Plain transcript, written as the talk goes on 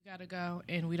gotta go,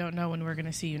 and we don't know when we're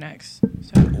gonna see you next.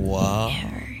 So. Wow.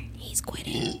 He's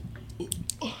quitting.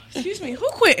 Excuse me, who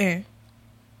quitting?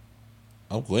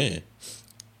 I'm quitting.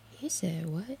 He said,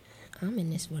 what? I'm in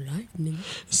this for life, nigga.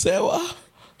 Say what?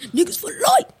 Niggas for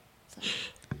life. So,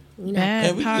 you know,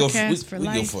 Bad we podcast for we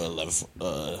life. go for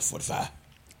 11:45.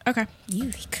 Okay. you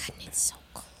be cutting it so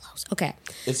close. Okay.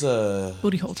 It's a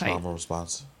Booty hole tight. trauma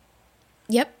response.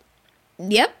 Yep.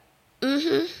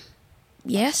 Mm-hmm.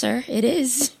 Yeah, sir, it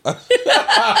is. All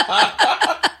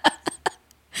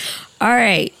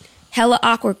right. Hella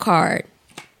awkward card.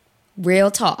 Real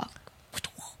talk.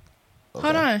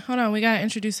 Hold on. We gotta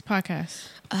introduce the podcast.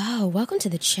 Oh, welcome to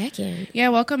the check-in. Yeah,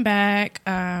 welcome back.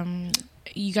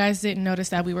 You guys didn't notice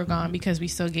that we were gone because we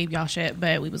still gave y'all shit,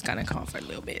 but we was gonna call for a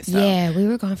little bit. So. Yeah, we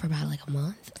were gone for about like a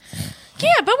month.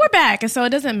 Yeah, but we're back, and so it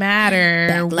doesn't matter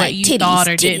Back what like you titties, thought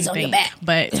or titties didn't on your think. back.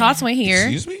 But Tall Twin here.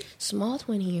 Excuse me? Small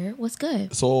twin here. What's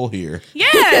good? Soul here.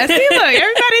 Yeah, see, look,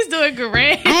 everybody's doing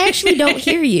great. I actually don't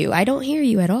hear you. I don't hear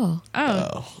you at all.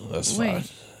 Oh, That's wait. fine.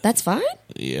 That's fine?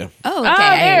 Yeah. Oh, okay.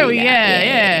 Oh, there we go. Yeah.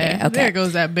 Yeah. Okay. There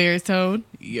goes that baritone.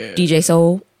 Yeah. DJ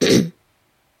Soul.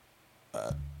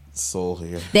 Soul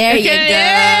here. There you Okay.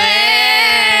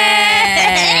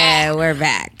 go. We're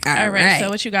back. All right. So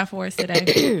what you got for us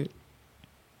today?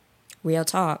 Real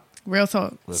talk. Real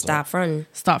talk. Stop fronting.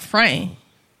 Stop fronting.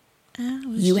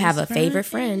 You have a favorite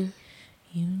friend.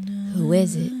 You know. Who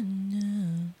is it?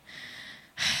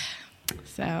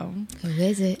 So, Who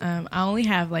is it? I only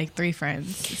have like 3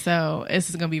 friends, so this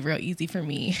is gonna be real easy for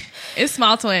me. It's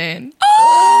Small Twin.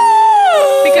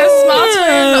 Because Small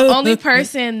Twin is the only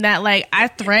person that like I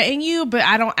threaten you, but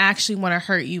I don't actually want to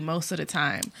hurt you most of the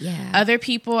time. Yeah. Other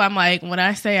people, I'm like, when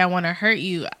I say I want to hurt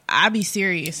you, I be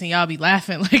serious and y'all be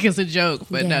laughing like it's a joke.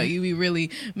 But no, Yeah. you be really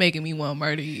making me want to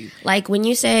murder you. Like when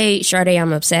you say, Sade,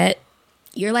 I'm upset,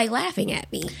 you're like laughing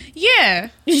at me. Yeah.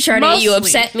 Sade, Mostly. you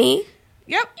upset me?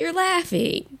 Yep. You're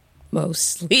laughing.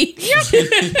 Mostly.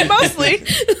 Mostly.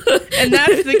 And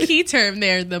that's the key term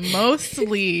there, the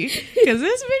mostly. Because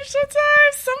this bitch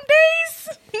sometimes,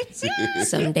 some days.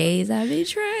 Some days I be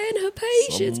trying her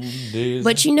patience. Some days-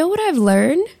 But you know what I've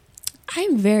learned?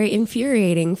 I'm very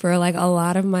infuriating for like a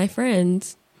lot of my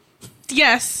friends.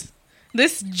 Yes.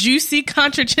 This juicy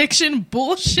contradiction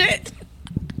bullshit.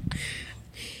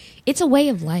 It's a way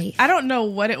of life. I don't know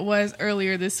what it was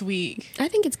earlier this week I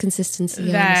think it's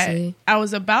consistency, that honestly. I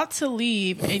was about to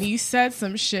leave and you said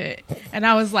some shit. And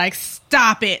I was like,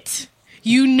 stop it.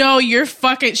 You know you're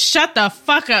fucking, shut the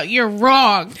fuck up. You're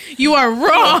wrong. You are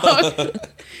wrong.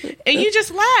 And you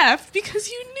just laughed because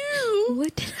you knew.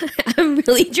 What did I'm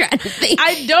really trying to think.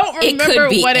 I don't remember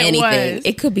what it was.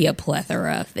 It could be a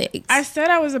plethora of things. I said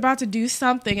I was about to do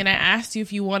something and I asked you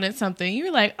if you wanted something. You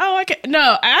were like, oh, I can. No,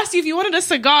 I asked you if you wanted a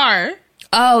cigar.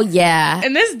 Oh, yeah.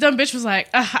 And this dumb bitch was like,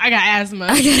 I got asthma.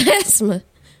 I got asthma.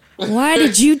 Why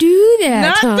did you do that?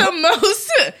 Not Tom? the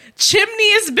most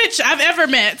chimneyest bitch I've ever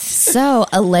met. So,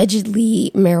 allegedly,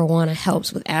 marijuana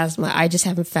helps with asthma. I just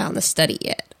haven't found the study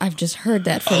yet. I've just heard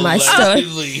that from my story.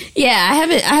 Allegedly. Yeah,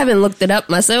 I haven't looked it up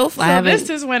myself. I So haven't. this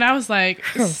is when I was like,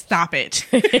 stop it.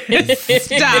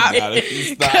 Stop.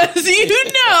 Stop. Because you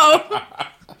know.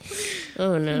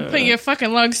 Oh no! Put your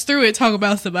fucking lungs through it. Talk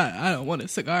about cigar. I don't want a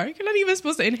cigar. You're not even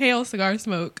supposed to inhale cigar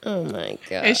smoke. Oh my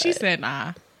god! And she said,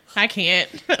 nah, I can't.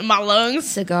 My lungs.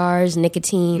 Cigars,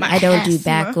 nicotine. My I don't do asthma.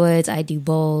 backwoods. I do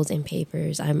bowls and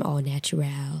papers. I'm all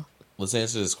natural. Let's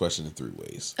answer this question in 3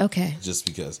 ways. Okay. Just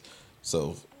because.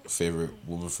 So, favorite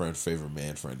woman friend, favorite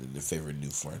man friend, and then favorite new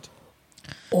friend.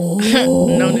 Oh,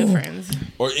 No new friends.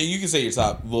 Or and you can say your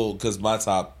top. Well, because my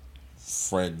top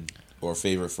friend or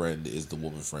favorite friend is the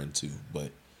woman friend too.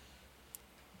 But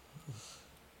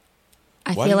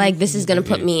I Why feel do like you this is gonna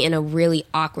think put me in a really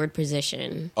awkward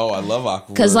position. oh, I love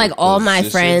awkward. 'Cause, like, all my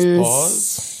positions. friends-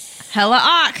 Pause. Hella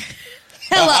awk.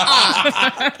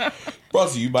 Brought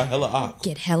to you by Hella Ock.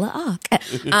 Get hella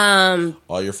awk.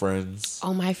 All your friends.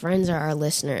 All my friends are our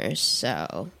listeners,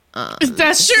 so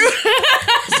That's true.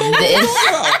 this,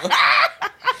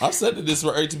 I'm sending this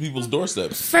right to people's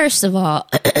doorsteps. first of all,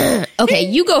 okay,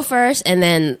 you go first, and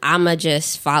then I'ma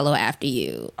just follow after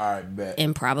you All right, bet.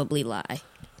 and probably lie.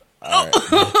 All right.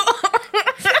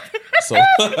 So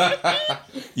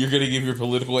you're gonna give your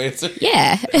political answer?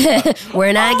 Yeah.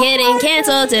 We're not getting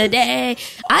canceled today.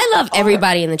 I love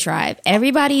everybody in the tribe.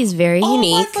 Everybody is very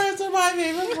unique. friends are my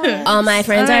favorite friends. All my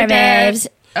friends All are right, Dad. babes.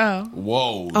 Oh.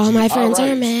 Whoa. All my friends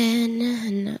right. are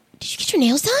men. Did you get your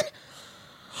nails done?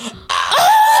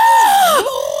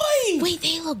 Oh, boy. Wait,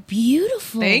 they look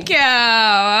beautiful. Thank you.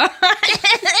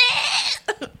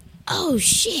 Oh,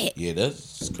 shit. Yeah,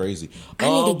 that's crazy. I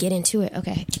need to get into it.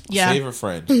 Okay. Yeah. Favorite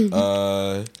friend.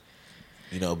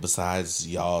 besides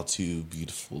y'all two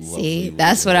beautiful, lovely See, women.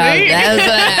 that's what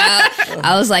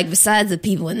I was like. Besides the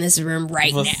people in this room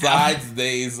right now, Besides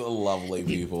these lovely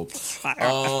people,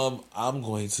 I'm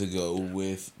going to go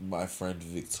with my friend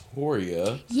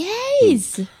Victoria.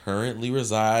 yes. Currently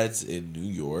resides in New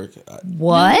York.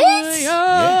 What?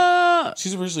 Yeah,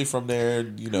 she's originally from there.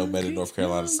 Met in North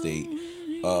Carolina State.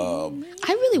 I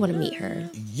really want to meet her.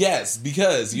 Yes,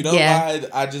 because why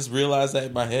I just realized that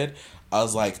in my head. I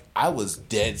was like, I was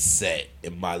dead set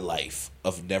in my life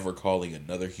of never calling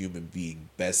another human being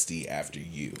bestie after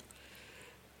you.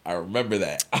 I remember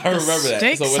that.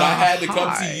 So when I had to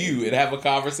come to you and have a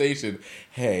conversation,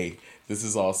 hey, this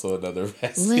is also another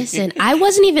bestie. Listen, I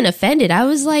wasn't even offended. I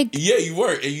was like, yeah, you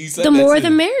were, and you said the that more too. the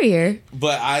merrier.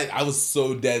 But I was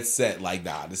so dead set, like,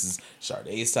 nah, this is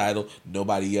Sade's title,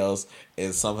 nobody else,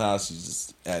 and somehow she's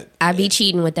just I be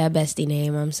cheating with that bestie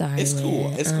name. I'm sorry. It's cool.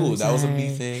 man. It's cool. I'm That was a sorry. me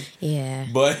thing. Yeah.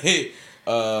 But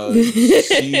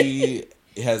she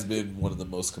has been one of the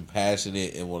most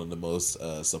compassionate and one of the most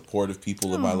supportive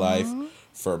people in my life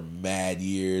for mad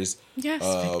years. Yes,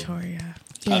 Victoria.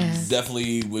 Yeah. I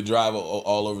definitely would drive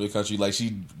all over the country. Like, she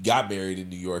got married in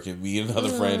New York, and me and another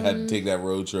friend had to take that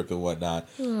road trip and whatnot.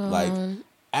 Like,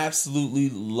 absolutely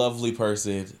lovely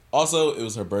person. Also, it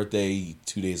was her birthday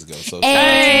 2 days ago. So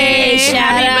Hey,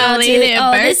 shout out to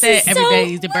This this is every so,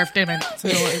 day is the birthday, man. So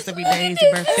it's every day is the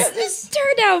birthday. This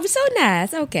turned out so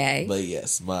nice. Okay. But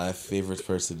yes, my favorite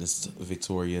person is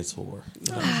Victoria Tor.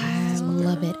 I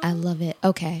love it. I love it.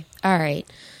 Okay. All right.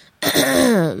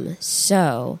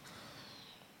 So,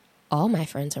 all my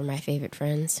friends are my favorite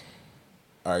friends.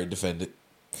 All right, defend it.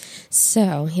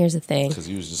 So, here's the thing. Because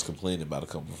you was just complaining about a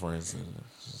couple of friends.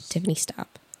 Tiffany,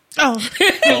 stop. Oh,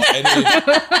 And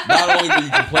then, not only were you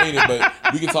complaining, but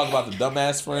we can talk about the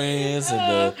dumbass friends and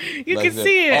the... you can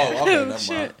see it. Oh, okay, never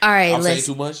Shit. mind. All right, I'm saying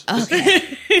listen. too much?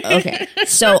 Okay.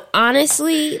 So,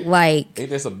 honestly, like, Ain't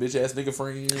there some bitch-ass nigga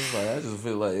friends? Like, I just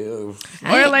feel like...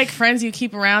 Or like friends you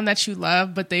keep around that you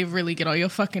love, but they really get on your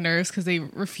fucking nerves because they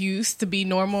refuse to be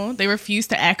normal. They refuse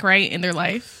to act right in their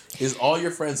life. Is all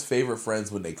your friends' favorite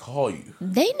friends when they call you?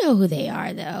 they know who they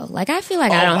are, though. Like, I feel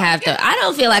like I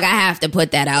don't feel like I have to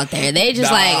put that out there. They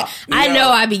just Nah, like, I yeah. know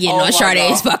I be getting Oh on my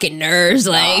Sade's God. fucking nerves.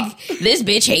 Like, this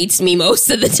bitch hates me most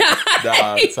of the time.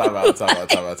 Nah, time out.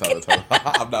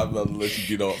 I'm not about to let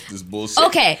you get off this bullshit.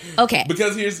 Okay.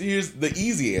 Because here's the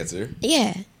easy answer.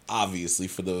 Yeah. Obviously,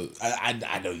 for the...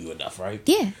 I know you enough, right?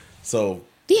 Yeah. So,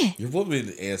 Yeah. your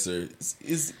woman answer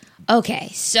is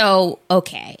Okay.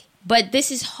 But this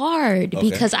is hard Okay.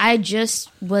 because I just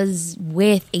was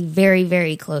with a very,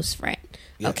 very close friend.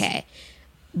 Yes. Okay.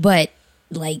 But,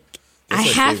 like,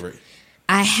 What's her favorite?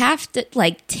 I have to,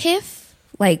 like, Tiff,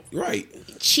 like, Right.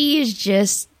 she is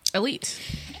just Elite.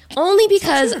 only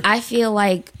because I feel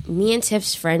like me and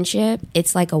Tiff's friendship,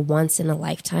 it's like a once in a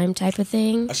lifetime type of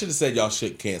thing. I should have said y'all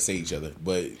can't say each other,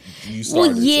 but you Well,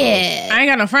 started. yeah. I ain't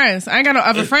got no friends. I ain't got no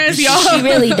other friends, y'all. She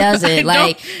really doesn't.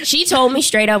 Like, she told me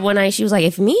straight up one night, she was like,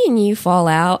 if me and you fall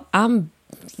out,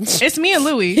 It's me and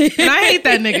Louis, and I hate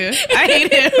that nigga. I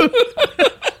hate him.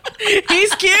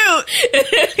 He's cute.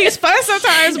 He's fun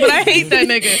sometimes, but I hate that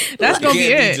nigga. That's So gonna be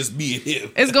it can't it. just me and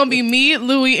him. It's gonna be me,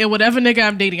 Louis, and whatever nigga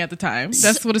I'm dating at the time.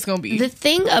 That's what it's gonna be. The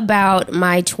thing about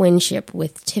my twinship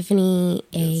with Tiffany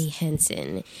A.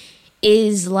 Henson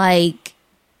is like,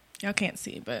 Y'all can't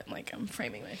see, but like I'm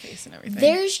framing my face and everything.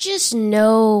 there's just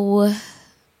no,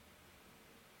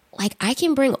 like, I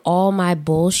can bring all my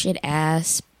bullshit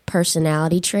ass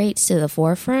personality traits to the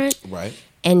forefront, Right.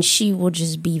 and she will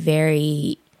just be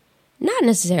very, not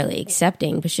necessarily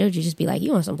accepting, but she'll just be like,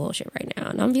 you want some bullshit right now.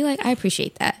 And I'll be like, I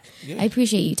appreciate that. Yeah. I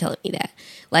appreciate you telling me that.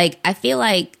 Like, I feel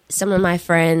like some of my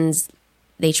friends,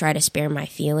 they try to spare my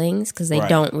feelings because they Right.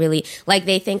 don't really, like,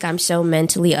 they think I'm so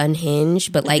mentally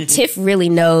unhinged. But, like, Tiff really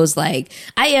knows, like,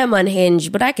 I am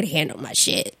unhinged, but I could handle my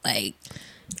shit. Like,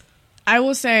 I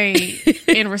will say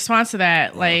in response to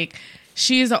that, like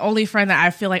she is the only friend that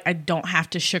I feel like I don't have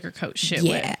to sugarcoat shit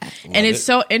Yeah. with. And it's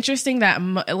so interesting that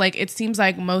like it seems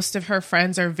like most of her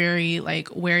friends are very like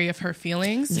wary of her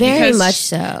feelings. Very because- much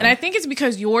so. And I think it's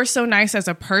because you're so nice as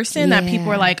a person that people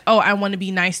Yeah. are like, oh, I want to be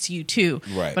nice to you too.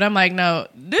 Right. But I'm like, no,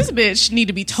 this bitch need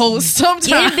to be told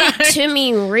sometimes. give it to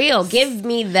me real. Give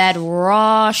me that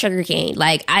raw sugar cane.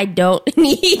 Like, I don't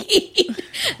need.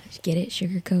 Get it?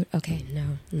 Sugarcoat? Okay, no.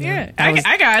 Yeah, That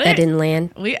I got it. That didn't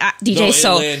land. DJ No, it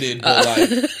Soul. landed, but like,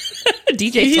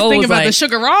 DJ He's Soul thinking was about like, the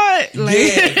sugar rod. Like, yeah,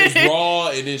 it's raw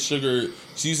and then sugar.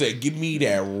 She said, "Give me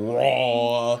that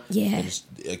raw." Yeah. and it's-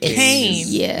 a Cane.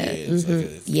 Yeah, it's like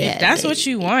a- yeah. that's what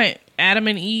you want.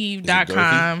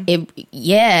 AdamandEve.com.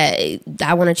 Yeah,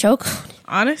 I want to choke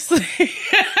on it. Honestly.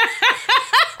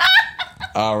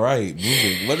 All right,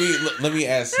 moving. Let me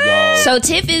ask y'all. So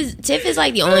Tiff is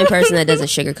like the only person that doesn't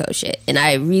sugarcoat shit, and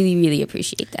I really, really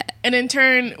appreciate that. And in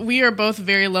turn, we are both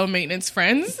very low maintenance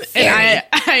friends, and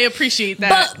I appreciate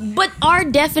that. But our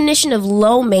definition of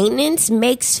low maintenance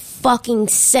makes fucking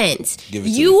sense.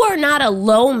 You are not a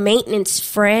low maintenance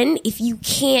friend if you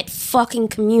can't fucking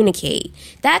communicate.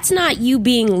 That's not you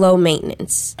being low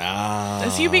maintenance.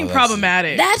 That's you being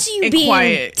problematic. That's you being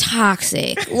quiet.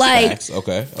 Toxic. Like,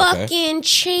 okay. Fucking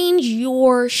change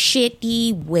your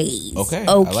shitty ways. Okay.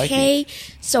 Okay. I like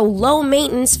it. So low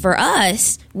maintenance for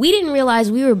us. We didn't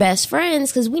realize we were best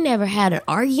friends because we never had an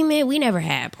argument. We never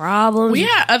had problems. We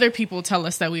had other people tell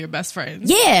us that we were best friends.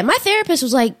 Yeah, my therapist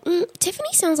was like,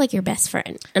 Tiffany sounds like your best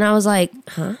friend. And I was like,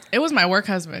 huh? It was my work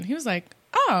husband. He was like,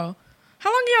 oh,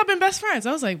 how long y'all been best friends?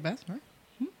 I was like, best friend?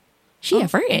 She a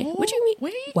friend. What you mean?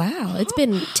 Wait. Wow, it's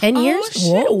been 10 years?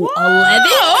 Shit. Whoa,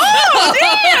 11?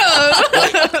 Oh,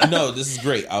 damn. No, this is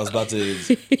great. I was about to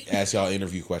ask y'all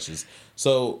interview questions.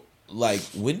 So, like,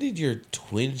 when did your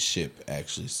twinship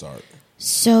actually start?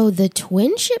 So the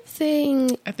twinship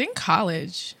thing, I think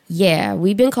college. yeah,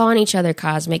 we've been calling each other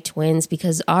cosmic twins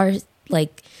because our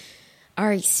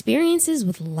experiences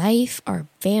with life, our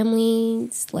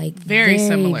families, like Very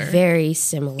similar. Very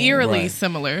similar. Eerily Right.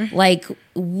 similar. Like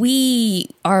we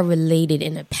are related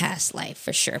in a past life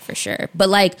for sure. But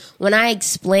like when I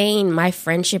explain my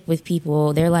friendship with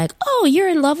people, they're like, "Oh, you're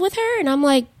in love with her?" And I'm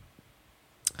like,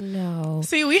 "No.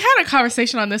 See, we had a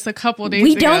conversation on this a couple days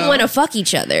We ago. don't want to fuck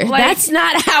each other. Like- That's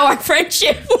not how our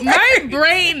friendship works." My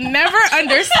brain never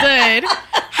understood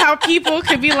how people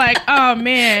could be like, oh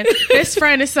man, this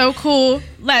friend is so cool.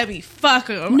 Let me fuck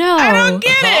him. No. I don't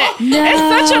get it. No.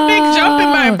 It's such a big jump in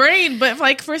my brain. But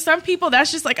like for some people,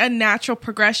 that's just like a natural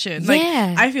progression. Like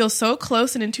Yeah. I feel so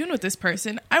close and in tune with this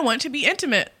person. I want to be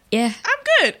intimate. Yeah.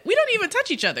 I'm good. We don't even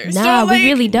touch each other. No, so, like, we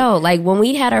really don't. Like when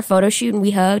we had our photo shoot and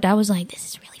we hugged, I was like, "This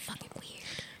is really fucking weird."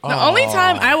 The only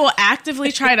time I will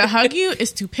actively try to hug you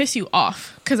is to piss you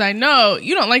off. Because I know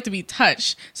you don't like to be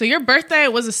touched. So your birthday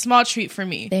was a small treat for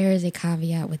me. There is a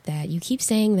caveat with that. You keep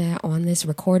saying that on this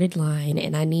recorded line,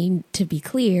 and I need to be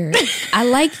clear. I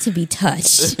like to be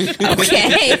touched,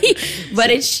 okay? But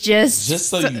it's just Just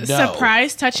so you know.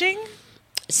 Surprise touching?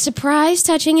 surprise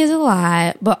touching is a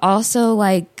lot, but also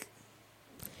like,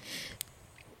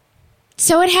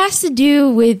 so it has to do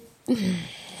with.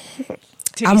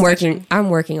 I'm working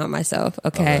on myself.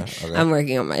 Okay. I'm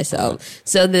working on myself.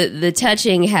 So the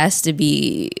touching has to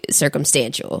be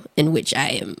circumstantial, in which I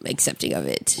am accepting of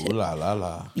it. Ooh la la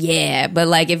la. Yeah, but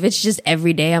like if it's just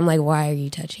every day, I'm like, why are you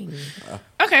touching me?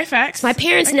 Okay, facts. My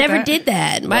parents I get never that. did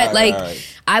that. Right.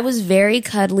 I was very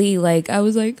cuddly. Like I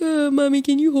was like, oh, "Mommy,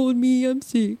 can you hold me? I'm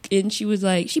sick." And she was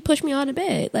like, she pushed me on the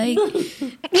bed. Like,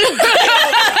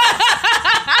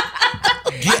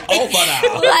 Get over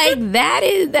now. like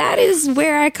that is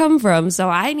where I come from. So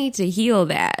I need to heal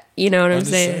that. You know what I'm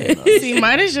saying? See,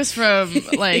 mine is just from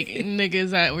like niggas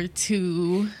that were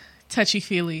too touchy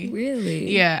feely.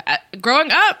 Really? Yeah. Growing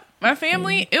up, my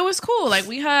family, it was cool. Like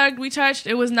we hugged, we touched.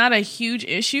 It was not a huge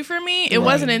issue for me. It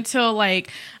wasn't until like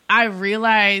I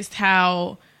realized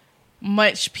how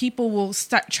much people will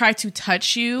try to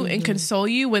touch you and console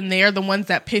you when they're the ones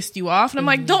that pissed you off. And I'm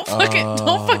like, don't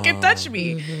fucking touch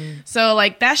me. So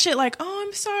like that shit, like, oh,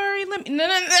 I'm sorry. Let me,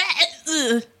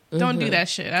 no. Don't do that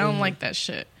shit. I don't like that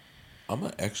shit. I'm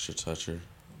an extra toucher,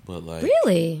 but like,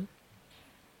 Really?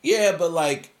 yeah, but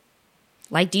like,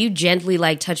 Like, do you gently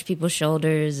like touch people's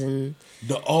shoulders and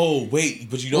no. Oh wait,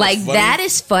 but you know, like what's funny? that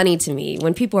is funny to me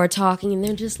when people are talking and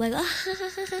they're just like, No,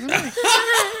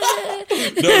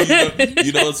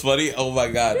 you know what's funny? Oh my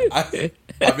god, I've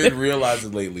been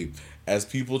realizing lately as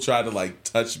people try to like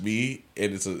touch me,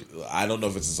 and I don't know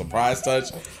if it's a surprise touch.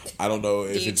 I don't know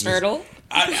if it's turtle?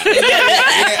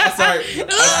 Sorry.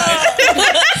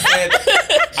 And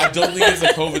I don't think it's a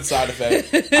COVID side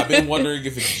effect. I've been wondering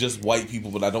if it's just white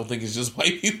people, but I don't think it's just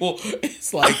white people.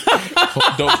 It's like,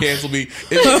 don't cancel me.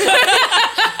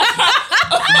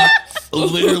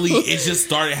 Literally, it just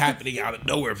started happening out of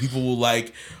nowhere. People will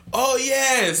like, oh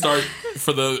yeah, and start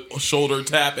for the shoulder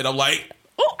tap, and I'm like,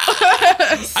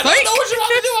 I don't know what you're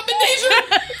about to do. I'm in danger.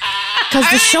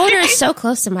 because the shoulder is so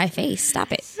close to my face. Stop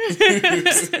it.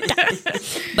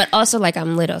 But also, like,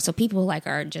 I'm little, so people like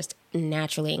are just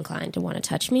naturally inclined to want to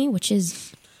touch me, which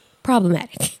is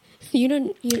problematic.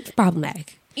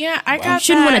 Problematic. Yeah, I You got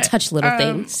shouldn't that, want to touch little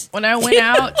things. When I went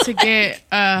out to get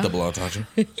Double entendre.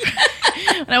 when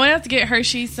I went out to get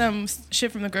Hershey some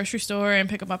shit from the grocery store and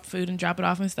pick up my food and drop it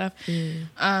off and stuff.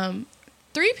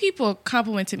 3 people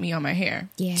complimented me on my hair.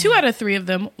 Yeah. 2 out of 3 of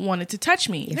them wanted to touch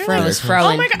me. They're fro like, is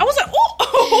froing. oh my god! I was like, oh,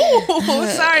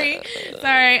 Sorry.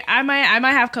 I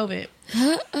might have COVID.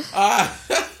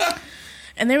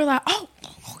 And they were like, "Oh,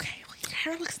 okay. Well, your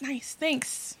hair looks nice.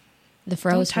 Thanks." The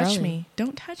fro is touch growing. me.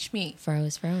 Don't touch me. Fro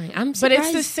is growing. I'm surprised. But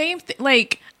it's the same thing.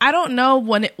 Like, I don't know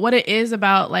what it is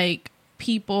about, like,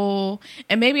 people,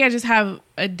 and maybe I just have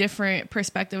a different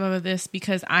perspective of this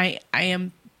because I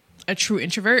am a true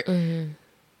introvert. Mm-hmm.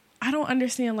 I don't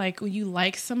understand, like, when you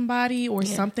like somebody or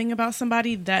something about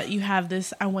somebody that you have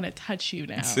this, I want to touch you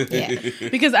now.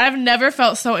 Because I've never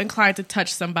felt so inclined to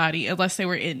touch somebody unless they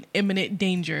were in imminent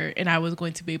danger and I was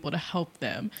going to be able to help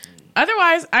them.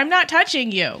 Otherwise, I'm not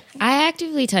touching you. I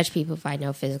actively touch people if I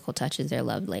know physical touch is their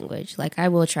love language. Like, I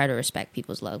will try to respect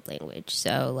people's love language.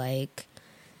 So, like,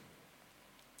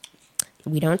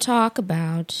 we don't talk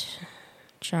about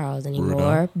Charles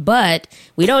anymore, but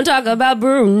we don't talk about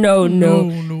Bruno.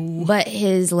 No. But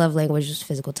his love language was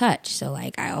physical touch. So,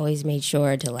 like, I always made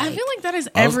sure to, like... I feel like that is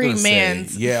every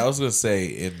man's... I was going to say,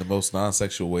 in the most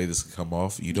non-sexual way this can come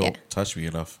off, you don't touch me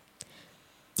enough.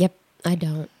 Yep, I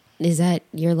don't. Is that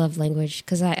your love language?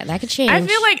 Because that could change. I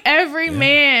feel like every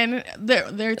man,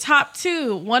 their top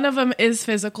two, one of them is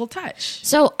physical touch.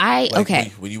 So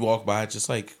when you walk by, just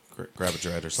like grab a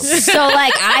dread or something. So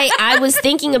like I was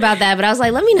thinking about that, but I was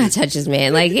like, let me not touch this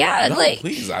man. Like,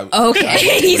 please.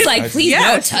 He's like, please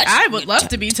no touch. I would love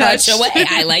to be touched away.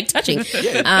 I like touching.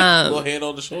 Little hand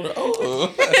on the shoulder.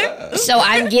 Oh. So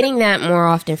I'm getting that more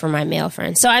often from my male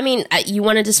friends. So I mean, you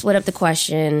wanted to split up the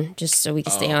question just so we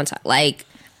can stay on top. Like.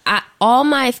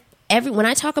 When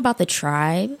I talk about the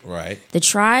tribe, right? The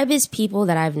tribe is people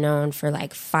that I've known for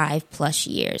like 5+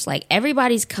 years. Like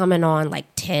everybody's coming on like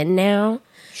 10 now.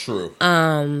 True.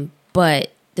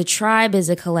 But the tribe is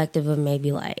a collective of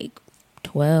maybe like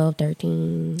 12,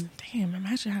 13. Damn,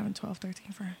 imagine having 12,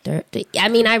 13 friends. I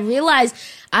mean, I realized.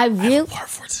 I have a part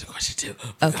 4 to the question too.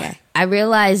 Okay. I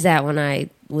realized that when I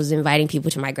was inviting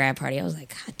people to my grad party, I was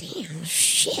like, God damn,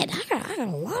 shit, I got a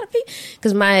lot of people.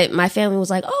 Because my family was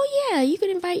like, oh yeah, you could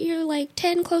invite your like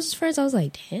 10 closest friends. I was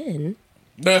like, 10?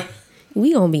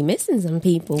 We gonna be missing some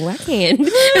people. I can't.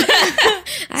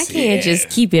 I can't just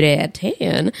keep it at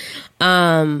 10.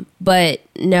 But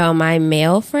no, my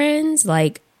male friends,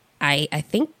 like I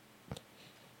think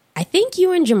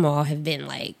you and Jamal have been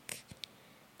like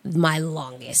my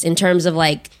longest in terms of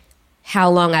like how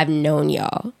long I've known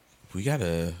y'all. We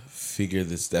gotta figure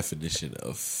this definition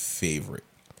of favorite.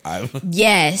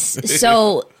 Yes.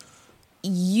 So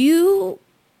you,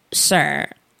 sir,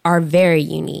 are very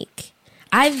unique.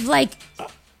 I've like,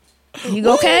 you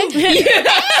okay?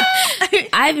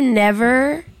 I've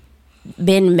never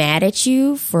been mad at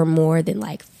you for more than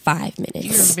like 5 minutes.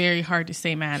 You're very hard to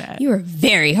stay mad at. You are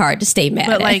very hard to stay mad at.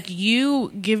 But like you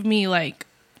give me like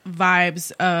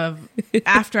vibes of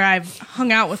after I've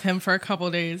hung out with him for a couple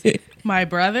of days. My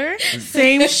brother,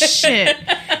 same shit.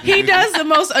 He does the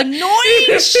most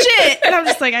annoying shit. And I'm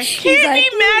just like, I can't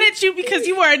be mad at you because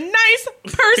you are a nice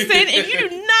person and you do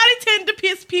not intend to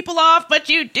piss people off, but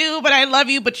you do, but I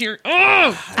love you, but you're...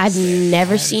 I've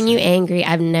never seen you angry.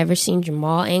 I've never seen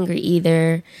Jamal angry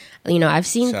either. You know, I've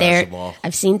seen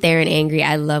Theron angry.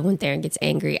 I love when Theron gets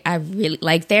angry. I really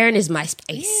like Theron is my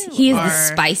spice. He is the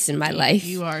spice in my life.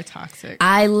 You are toxic.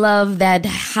 I love that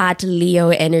hot Leo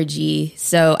energy.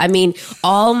 So, I mean,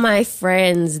 all my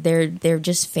friends, they're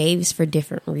just faves for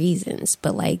different reasons.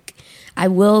 But like, I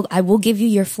will give you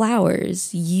your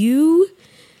flowers.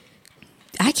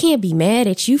 I can't be mad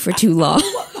at you for too long.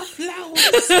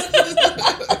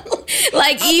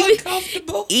 Like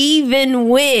even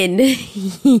when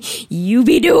you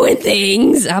be doing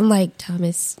things, I'm like,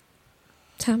 Thomas,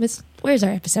 where's our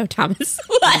episode, Thomas?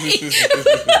 like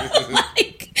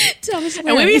Thomas.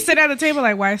 And we be sitting at the table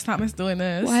like, why is Thomas doing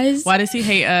this? Why does he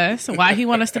hate us? Why he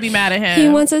want us to be mad at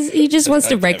him? He just wants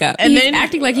to break up. And then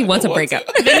acting like he wants to break up.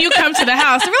 Then you come to the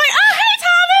house and we're like, oh hey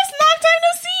Thomas, long time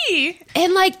no see.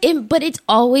 And like, but it's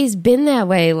always been that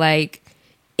way. Like.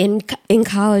 In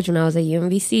college when I was at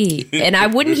UMBC, and I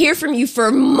wouldn't hear from you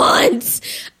for months.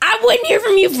 And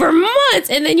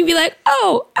then you'd be like,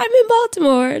 oh, I'm in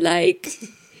Baltimore. Like,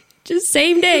 just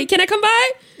same day. Can I come by?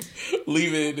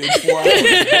 Leave it in 4 hours.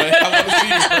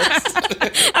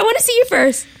 I want to see you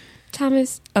first.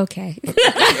 Thomas, okay.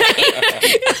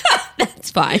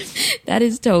 That's fine. That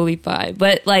is totally fine.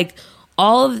 But like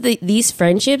all of these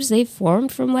friendships, they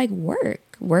formed from like work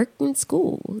and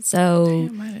school. So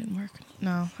damn, I didn't work.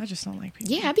 No, I just don't like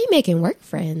people. Yeah, I be making work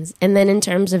friends. And then in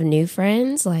terms of new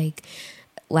friends, like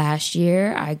last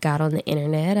year, I got on the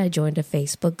internet. I joined a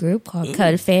Facebook group called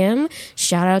Cud Fam.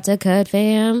 Shout out to Cud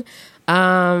Fam.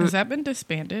 Has that been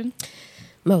disbanded?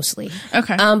 mostly.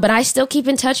 Okay. But I still keep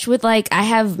in touch with, like, I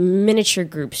have miniature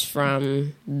groups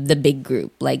from the big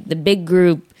group. Like, the big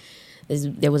group,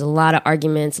 there was a lot of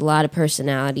arguments, a lot of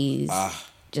personalities.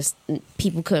 Just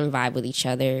people couldn't vibe with each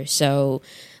other. So,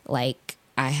 like,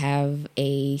 I have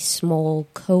a small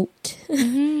coat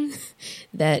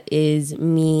that is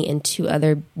me and 2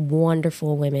 other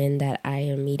wonderful women that I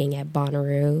am meeting at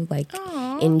Bonnaroo, like,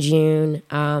 in June.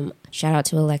 Shout out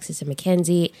to Alexis and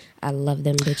Mackenzie. I love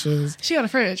them bitches. She on the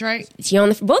fridge, right?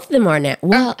 Both of them are now.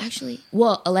 Well, actually,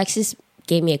 Alexis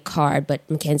gave me a card, but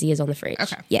Mackenzie is on the fridge.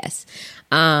 Okay. Yes.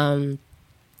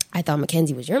 I thought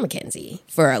Mackenzie was your Mackenzie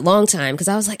for a long time because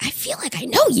I was like, I feel like I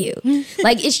know you.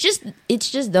 Like, it's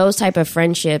just those type of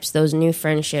friendships, those new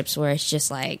friendships where it's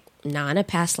just like, nah, in a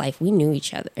past life we knew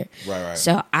each other. Right.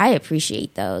 So I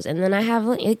appreciate those, and then I have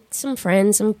like, some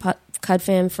friends, some Cud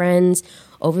Fam friends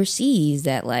overseas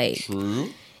that, like, True.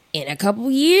 In a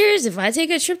couple years, if I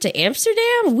take a trip to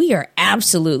Amsterdam, we are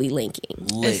absolutely linking.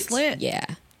 It's lit. Yeah,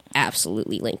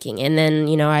 absolutely linking. And then,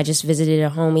 you know, I just visited a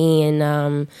homie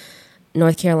in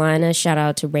North Carolina. Shout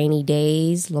out to Rainy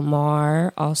Days,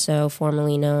 Lamar, also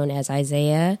formerly known as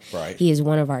Isaiah. Right. He is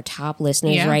one of our top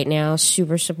listeners right now.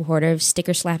 Super supportive,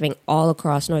 sticker slapping all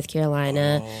across North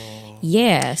Carolina. Oh.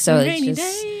 Yeah, so Rainy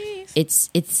it's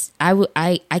just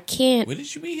I can't. Where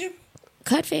did you meet him?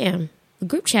 Cud Fam, the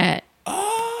group chat.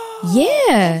 Oh.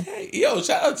 Yeah. Okay. Yo,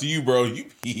 shout out to you, bro. I be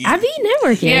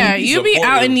networking. Yeah, you be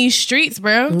out in these streets,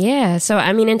 bro. Yeah, so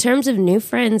I mean, in terms of new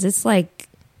friends, it's like,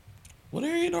 what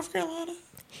area in North Carolina?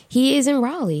 He is in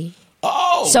Raleigh.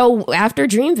 Oh. So after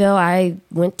Dreamville, I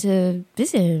went to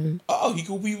visit him. Oh, he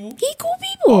cool people? He cool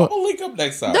people. I'm going to link up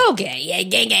next time. Okay, yeah,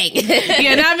 gang.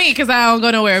 Yeah, not me, because I don't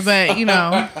go nowhere, but, you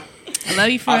know, I love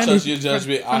you, friend. I trust your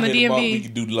judgment. I'll hit him up. DMV. We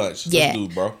can do lunch. Yeah. Let's do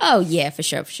it, bro. Oh, yeah, for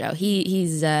sure.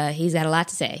 He's got a lot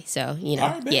to say. So, you know,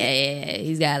 Right, yeah,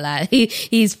 he's got a lot.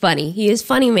 He's funny. He is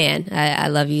funny, man. I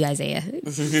love you, Isaiah.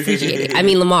 Appreciate it. I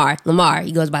mean, Lamar.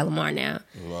 He goes by Lamar now.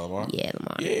 Lamar? Yeah,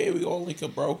 Lamar. Yeah, we gonna link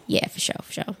up, bro. Yeah, for sure.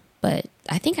 But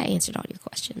I think I answered all your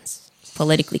questions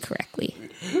politically correctly.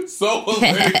 So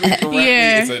politically correctly,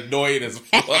 Yeah. it's annoying as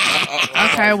fuck.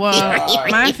 Okay, well,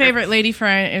 my favorite lady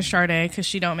friend is Sade because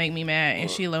she don't make me mad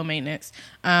and she low maintenance.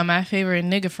 My favorite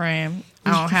nigga friend,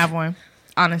 I don't have one,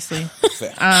 honestly.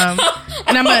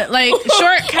 And I'm a, like,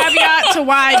 short caveat to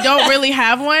why I don't really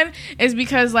have one is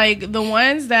because, like, the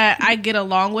ones that I get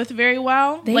along with very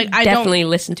well, They like, I definitely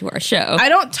don't listen to our show. I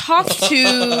don't talk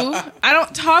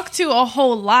to a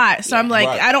whole lot. So I'm like,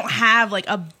 right. I don't have like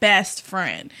a best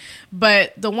friend.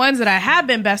 But the ones that I have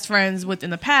been best friends with in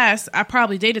the past, I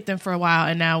probably dated them for a while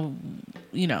and now,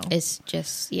 you know. It's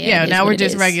just, Yeah, now we're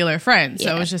just regular friends.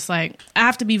 So Yeah. it's just like, I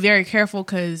have to be very careful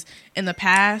because in the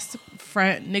past,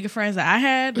 nigga friends that I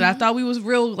had, that I thought we was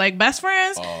real like best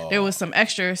friends, there was some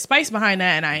extra spice behind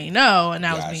that and I ain't know. And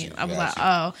that was me. I was like,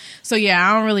 oh. So yeah,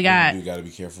 I don't really got. You gotta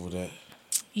be careful with that.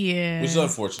 Yeah. Which is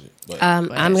unfortunate. But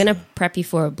I'm going to prep you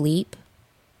for a bleep.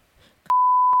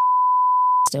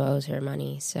 Still owes her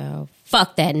money, so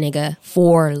fuck that nigga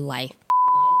for life.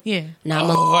 Yeah. Now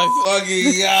oh my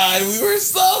fucking god, we were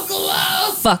so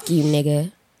close. fuck you,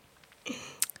 nigga.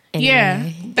 Anyway. Yeah,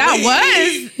 that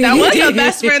was a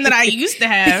best friend that I used to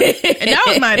have, and that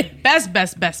was my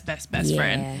best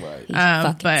friend. Right. He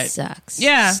fucking but sucks.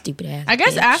 yeah, Stupid ass. I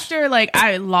guess bitch. after like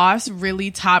I lost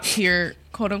really top tier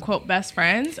quote unquote best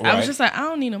friends, I was Right. just like, I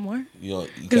don't need no more. You know, you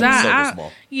Because kept the circle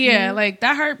small. yeah, like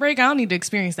that heartbreak, I don't need to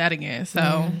experience that again.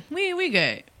 So we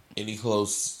good. Any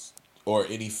close or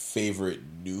any favorite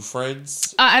new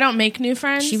friends? I don't make new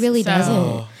friends. She really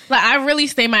doesn't. Like I really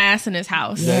stay my ass in this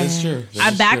house. That is true.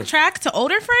 I backtrack to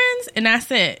older friends, and that's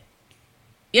it.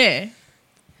 Yeah.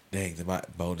 Dang, my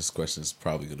bonus question is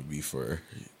probably going to be for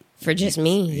For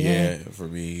me. Yeah. for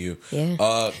me and you. Yeah.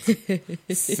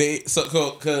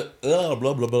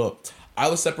 Blah blah blah. I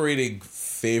was separating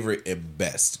favorite and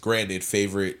best. Granted,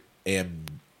 favorite and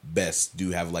best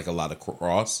do have like a lot of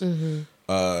cross.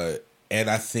 And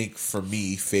I think for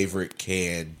me, favorite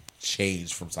can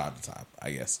change from time to time,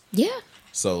 I guess. Yeah.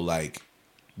 So, like,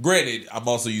 granted, I'm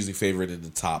also using favorite in the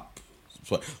top.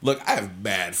 Look, I have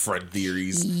mad friend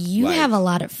theories. You like, have a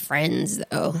lot of friends,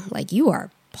 though. Like, you are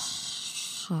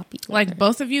popular. Like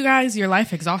both of you guys, your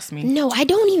life exhausts me. No, I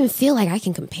don't even feel like I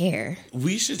can compare.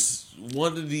 we should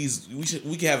one of these.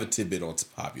 We can have a tidbit on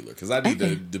popular because I need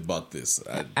to debunk this.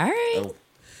 All right.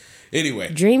 Anyway,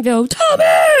 Dreamville.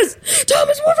 Thomas,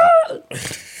 what's up?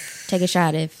 Take a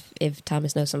shot if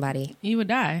Thomas knows somebody. You would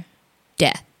die.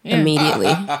 Death. Yeah.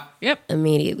 Immediately. Yep.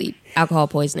 Immediately. Alcohol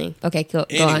poisoning. Okay, go on.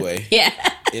 anyway, Yeah.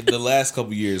 in the last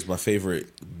couple years, my favorite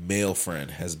male friend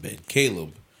has been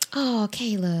Caleb. Oh,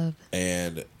 Caleb.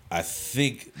 And I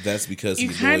think that's because you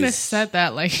kind of said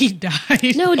that like he died.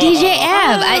 No, DJ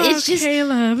Av. It's just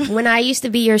Caleb. When I used to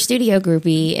be your studio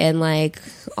groupie and like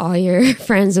all your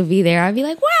friends would be there, I'd be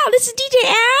like, "Wow, this is DJ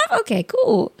Av. Okay,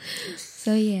 cool."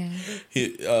 So yeah,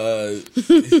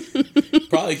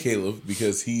 probably Caleb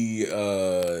because he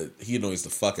annoys the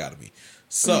fuck out of me.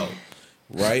 So,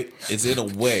 right, it's in a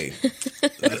way.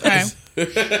 Okay.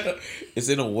 It's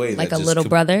in a way like a little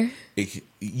brother.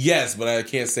 Yes, but I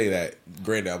can't say that.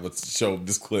 Granted, I'm gonna show him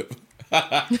this clip.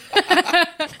 But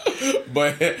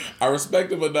I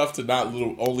respect him enough to not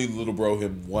only little bro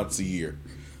him once a year,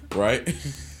 right?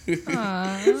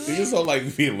 Niggas don't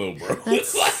like being little bro.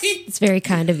 It's very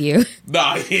kind of you.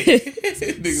 Nah,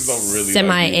 niggas don't really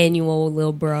semi-annual like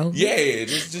little bro. Yeah,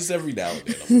 just every now and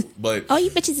then. But all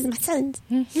you bitches is my sons.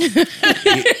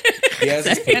 He has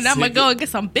and I'm gonna go and get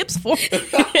some bips for him.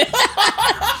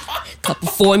 Couple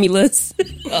formulas.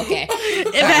 Okay.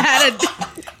 If I had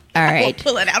all right,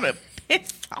 pull it out and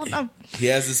piss on them. He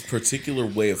has this particular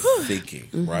way of thinking,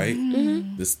 right?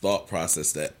 Mm-hmm. This thought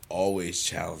process that always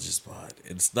challenges mine.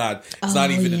 It's not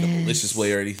even in a malicious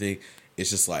way or anything. It's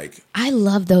just like I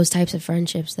love those types of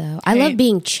friendships, though. I love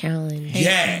being challenged.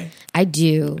 Yeah, I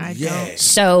do. I don't.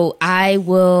 So I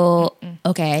will.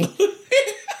 Okay.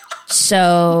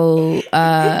 So,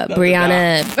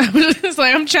 Brianna. It's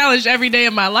like I'm challenged every day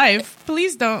of my life.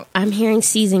 Please don't. I'm hearing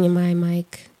seizing in my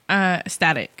mic.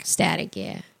 Static. Static,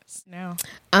 yeah. No.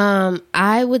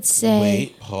 I would say.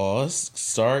 Wait, pause,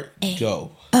 start,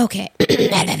 go. Okay.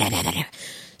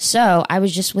 So, I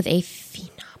was just with a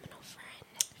phenomenal friend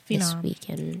this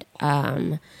weekend.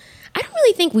 I don't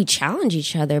really think we challenge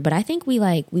each other, but I think we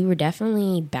were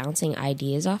definitely bouncing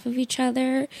ideas off of each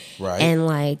other. Right. And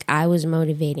like I was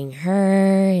motivating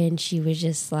her and she was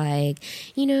just like,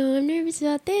 I'm nervous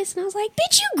about this. And I was like,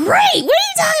 bitch, you great. What are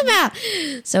you talking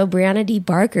about? So Brianna D.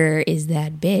 Barker is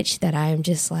that bitch that I'm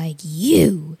just like,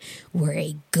 you were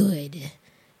a good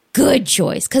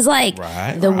choice. Cause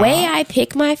the way I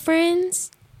pick my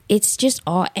friends, it's just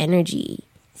all energy.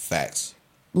 Facts.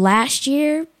 Last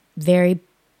year, very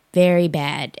very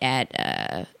bad at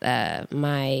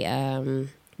my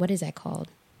what is that called?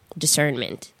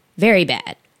 Discernment. Very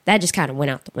bad. That just kind of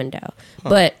went out the window. Huh.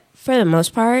 But for the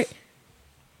most part,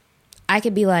 I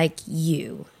could be like,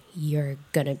 you're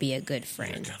gonna be a good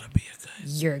friend.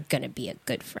 You're gonna be a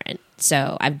good friend.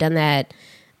 So I've done that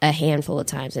a handful of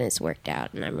times and it's worked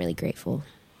out and I'm really grateful.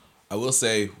 I will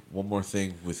say one more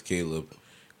thing with Caleb.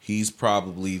 He's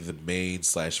probably the main /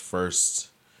 first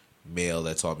male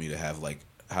that taught me to have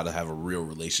how to have a real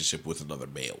relationship with another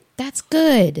male. That's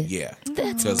good. Yeah.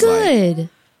 That's good.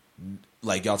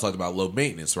 Like y'all talked about low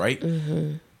maintenance, right?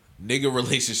 Mm-hmm. Nigga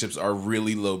relationships are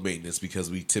really low maintenance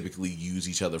because we typically use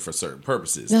each other for certain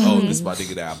purposes. Mm-hmm. Oh, this is my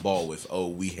nigga that I ball with. Oh,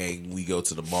 we hang, we go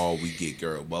to the mall, we get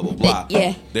girl, blah, blah, blah.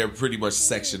 Yeah. They're pretty much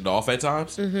sectioned off at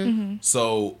times. Mm-hmm. Mm-hmm.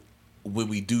 So when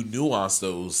we do nuance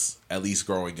those, at least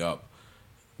growing up,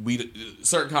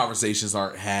 certain conversations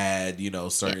aren't had,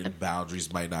 certain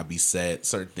boundaries might not be set,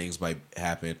 certain things might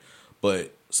happen.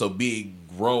 But so being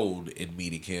grown and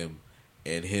meeting him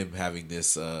and him having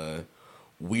this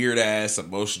weird ass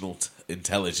emotional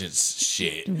intelligence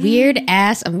shit. Weird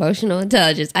ass emotional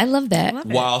intelligence. I love that.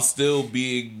 While still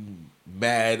being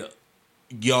mad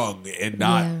young and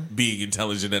not being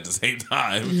intelligent at the same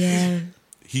time. Yeah.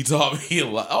 He taught me a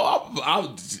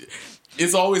lot.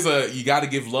 It's always you got to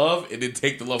give love and then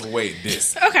take the love away in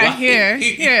this. Okay, yeah.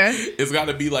 It's got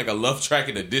to be like a love track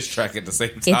and a diss track at the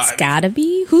same time. It's got to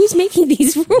be? Who's making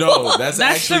these rules? No, that's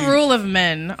actually, the rule of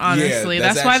men, honestly.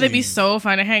 Yeah, that's why they'd be so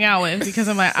fun to hang out with because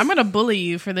I'm like, I'm going to bully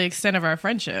you for the extent of our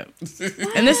friendship.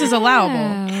 And this is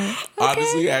allowable. Okay.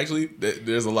 Honestly, actually,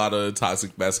 there's a lot of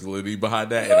toxic masculinity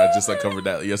behind that and I just uncovered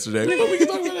that yesterday. But we can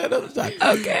talk about that another time.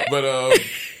 Okay.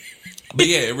 But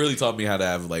yeah, it really taught me how to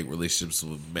have relationships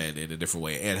with men in a different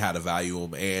way and how to value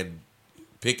them and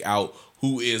pick out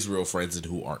who is real friends and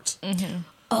who aren't. Mm-hmm.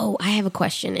 Oh, I have a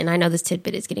question, and I know this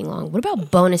tidbit is getting long. What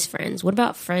about bonus friends? What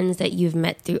about friends that you've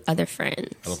met through other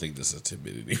friends? I don't think this is a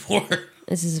tidbit anymore.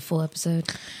 This is a full episode.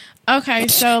 Okay,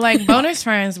 so bonus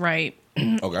friends, right?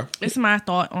 Okay. This is my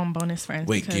thought on bonus friends.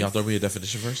 Wait, can y'all throw me a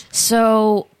definition first?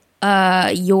 So,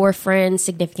 your friend's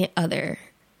significant other.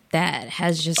 That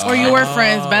has just or your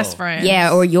friend's best friend,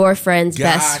 or your friend's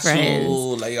best friend.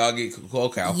 Like y'all get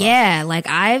okay. Yeah,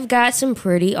 I've got some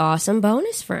pretty awesome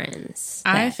bonus friends.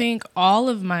 I think all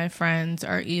of my friends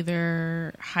are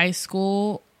either high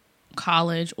school,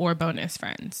 college, or bonus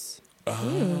friends.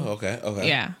 Oh, okay.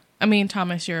 Yeah, I mean,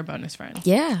 Thomas, you're a bonus friend.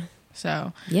 Yeah.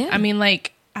 So yeah, I mean,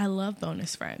 I love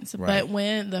bonus friends, but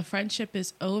when the friendship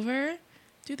is over,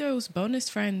 do those bonus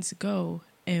friends go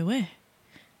away?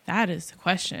 That is the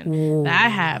question that I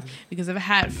have. Because I've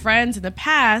had friends in the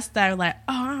past that are like,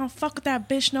 oh, I don't fuck with that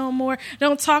bitch no more.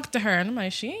 Don't talk to her. And I'm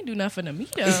like, she ain't do nothing to me,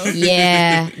 though.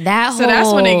 Yeah. So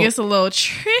that's when it gets a little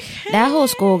tricky. That whole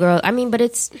schoolgirl, I mean, but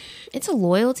it's a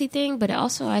loyalty thing, but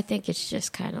also I think it's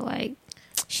just kind of like,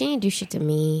 she ain't do shit to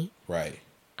me. Right.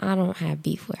 I don't have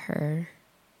beef with her.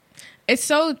 It's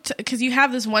so, because you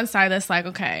have this one side that's like,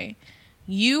 okay,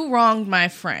 you wronged my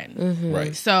friend. Mm-hmm.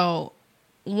 Right. So,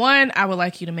 one, I would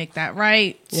like you to make that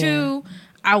right. Yeah. Two,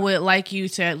 I would like you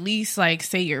to at least like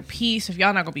say your piece. If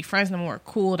y'all not gonna be friends no more,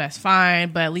 cool, that's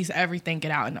fine. But at least everything get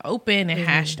out in the open and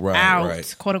hashed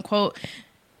out, quote unquote.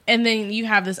 And then you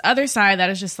have this other side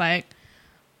that is just like,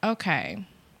 okay,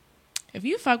 if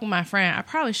you fuck with my friend, I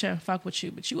probably shouldn't fuck with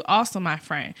you, but you also my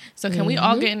friend. So can we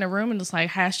all get in the room and just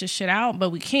like hash this shit out? But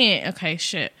we can't. Okay,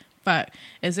 shit. But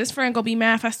is this friend gonna be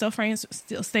mad if I still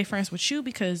stay friends with you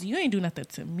because you ain't do nothing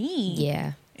to me?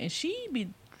 Yeah. And she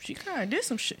kind of did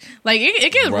some shit. Like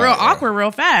it gets real awkward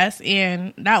real fast.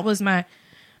 And that was my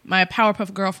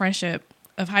Powerpuff Girl friendship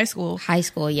of high school.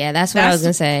 Yeah, that's what I was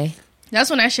gonna say. That's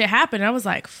when that shit happened. I was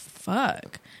like,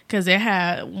 fuck. Because it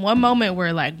had one moment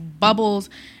where like Bubbles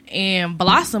and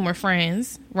Blossom were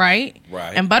friends, right?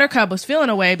 Right. And Buttercup was feeling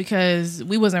away because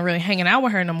we wasn't really hanging out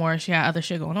with her no more. She had other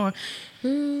shit going on.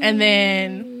 And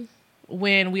then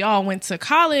when we all went to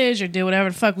college or did whatever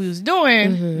the fuck we was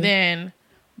doing, then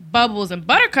Bubbles and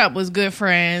Buttercup was good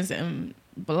friends and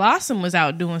Blossom was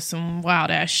out doing some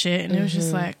wild ass shit. And it was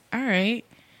just like, all right.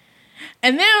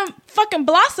 And then fucking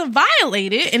Blossom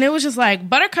violated, and it was just like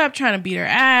Buttercup trying to beat her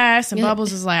ass, and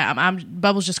Bubbles is like,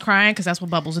 Bubbles just crying because that's what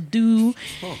Bubbles do.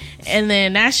 And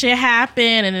then that shit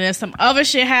happened, and then some other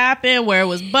shit happened where it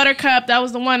was Buttercup that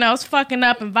was the one that was fucking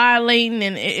up and violating,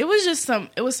 and it was just some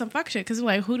fuck shit because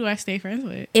like, who do I stay friends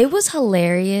with? It was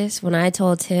hilarious when I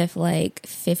told Tiff like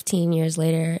 15 years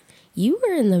later, you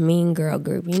were in the Mean Girl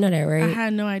group. You know that, right? I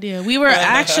had no idea. We were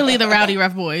actually the Rowdy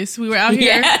Rough Boys. We were out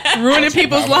here ruining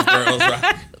people's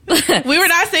lives. We were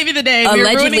not saving the day. We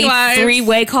were ruining lives.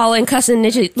 Three-way calling, cussing,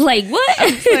 ninja. Like, what? I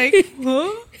was like,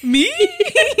 huh? Me?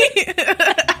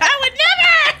 I would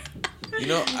never. You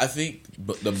know, I think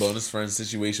the bonus friend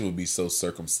situation would be so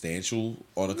circumstantial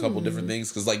on a couple different things.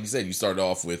 Because like you said, you started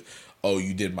off with, oh,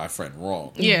 you did my friend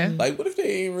wrong. Yeah. Like, what if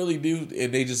they ain't really do,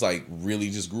 and they just like really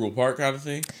just grew apart kind of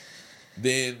thing?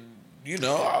 Then, you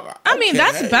know, I mean,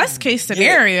 that's best case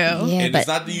scenario. Yeah, and it's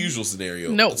not the usual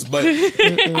scenario. Nope. But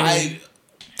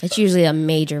it's usually a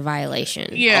major violation.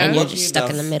 Yeah. And you're just stuck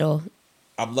in the middle.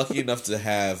 I'm lucky enough to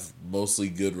have mostly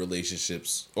good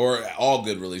relationships, or all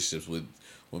good relationships with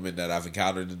women that I've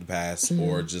encountered in the past,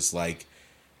 or just like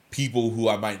people who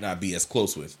I might not be as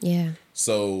close with. Yeah.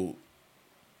 So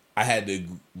I had to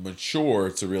mature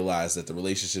to realize that the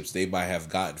relationships they might have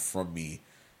gotten from me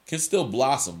can still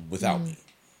blossom without me,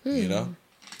 you know?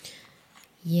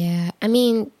 Yeah. I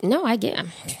mean, no, I get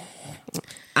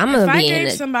I'm going to be in it. If I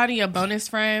gave somebody a bonus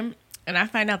friend and I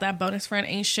find out that bonus friend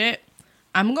ain't shit,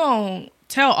 I'm going to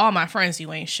tell all my friends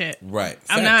you ain't shit. Right.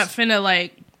 I'm not finna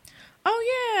like,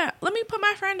 oh yeah, let me put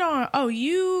my friend on. Oh,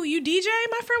 you DJ?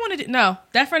 My friend wanted to. No,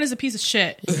 that friend is a piece of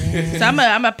shit. Yeah. So I'm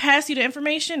gonna pass you the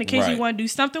information in case you want to do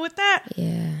something with that.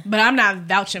 Yeah. But I'm not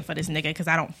vouching for this nigga because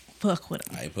I don't fuck with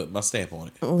him. I ain't putting my stamp on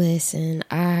it. Listen,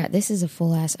 this is a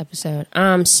full ass episode.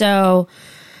 So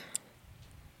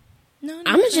I'm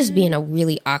gonna just be in a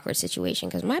really awkward situation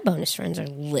because my bonus friends are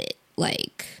lit.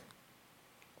 Like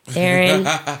Theron,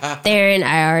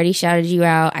 I already shouted you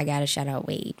out. I gotta shout out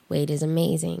Wade. Wade is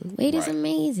amazing. Wade is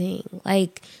amazing.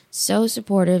 Like, so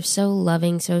supportive, so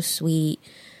loving, so sweet.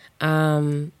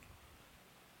 So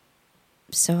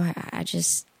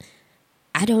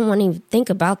I don't want to think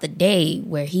about the day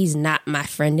where he's not my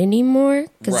friend anymore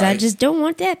because I just don't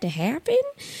want that to happen.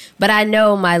 But I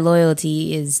know my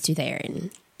loyalty is to Theron.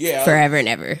 Yeah, forever and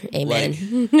ever. Amen. Like,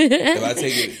 if I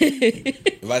take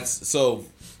it,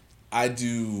 I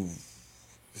do.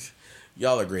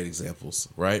 Y'all are great examples,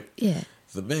 right? Yeah.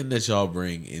 The men that y'all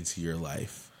bring into your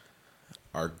life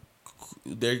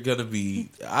they're gonna be.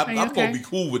 I'm gonna be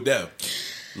cool with them.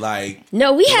 Like,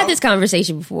 no, we had this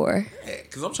conversation before.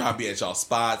 Because I'm trying to be at y'all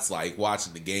spots, like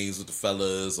watching the games with the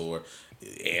fellas or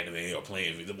anime or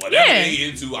playing whatever they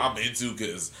into. I'm into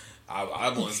because I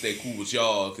want to stay cool with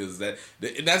y'all because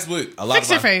that's what a lot. Fix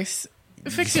your face.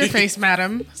 Fix your face,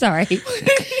 madam. Sorry.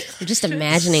 I'm just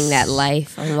imagining that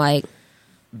life. I'm like,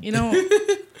 you know,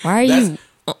 why are you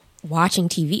watching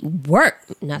TV? Work.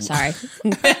 No, sorry.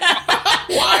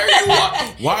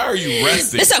 Why are you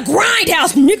resting? It's a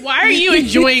grindhouse. Why are you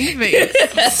enjoying things?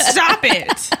 Stop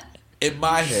it. In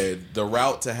my head, the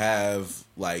route to have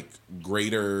like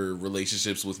greater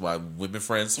relationships with my women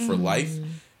friends for life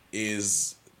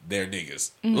is they're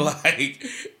niggas. Like,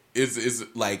 it's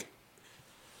like,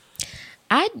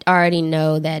 I already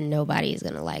know that nobody is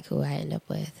gonna like who I end up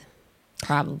with.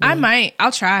 Probably. I might.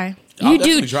 I'll try. I'll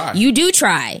definitely try. You do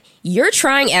try. Your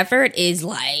trying effort is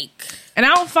like. And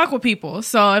I don't fuck with people.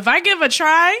 So if I give a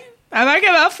try, if I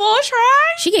give a full try.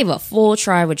 She gave a full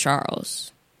try with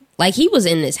Charles. Like, he was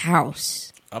in this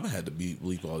house. I'm gonna have to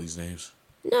bleep all these names.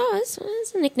 No, it's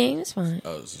a nickname. It's fine.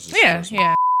 Oh, it's just Yeah,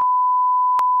 yeah.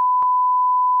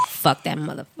 Fuck that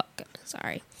motherfucker.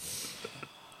 Sorry.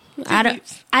 I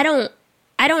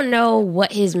don't know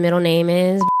what his middle name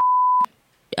is.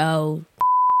 Oh.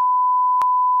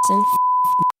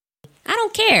 I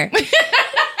don't care.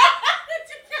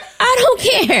 I don't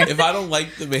care. If I don't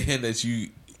like the man that you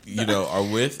are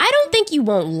with, I don't think you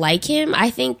won't like him. I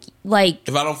think, like,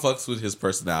 if I don't fucks with his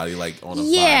personality, like on a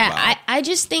yeah, vibe, I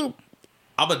just think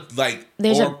I'm a like,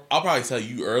 I'll probably tell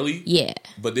you early. Yeah.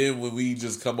 But then when we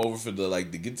just come over for the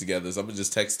get-togethers, I'm gonna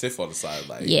just text Tiff on the side,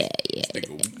 like, yeah. Like,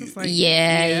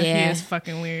 yeah. He is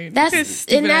fucking weird. That's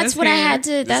what I had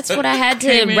to. That's what I had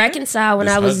to reconcile when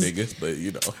I was. Niggas, but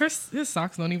his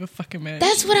socks don't even fucking match.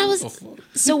 That's what I was.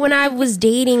 So when I was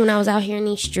dating, when I was out here in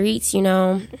these streets,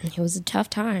 it was a tough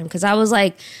time because I was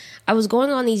like, I was going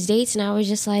on these dates and I was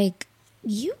just like,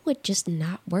 you would just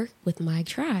not work with my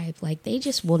tribe. Like, they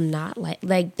just will not like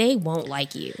they won't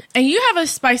like you. And you have a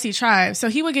spicy tribe, so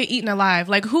he would get eaten alive.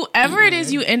 Like, whoever it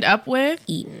is you end up with,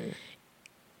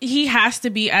 he has to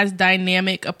be as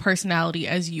dynamic a personality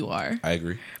as you are. I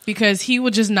agree. Because he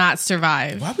would just not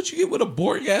survive. Why would you get with a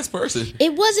boring ass person?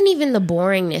 It wasn't even the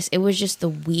boringness. It was just the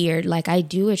weird. Like, I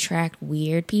do attract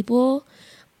weird people,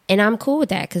 and I'm cool with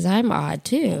that because I'm odd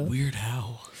too. Weird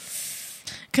how?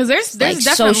 Because there's like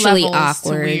definitely socially levels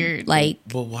awkward. to weird. Like,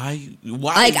 but why?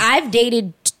 Like, I've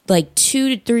dated like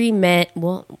 2 to 3 men.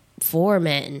 Well, 4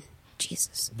 men.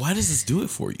 Jesus. Why does this do it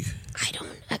for you? I don't.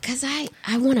 Because I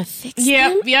want to fix them.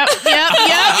 Yep.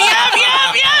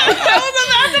 I was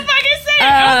about to fucking say it.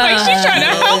 I was like, she's trying to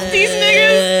help these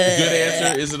niggas. Good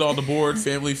answer. Is it on the board?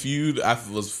 Family Feud. I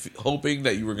was hoping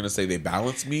that you were going to say they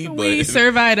balance me, but We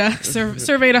surveyed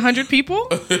 100 people.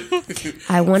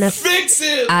 I want to fix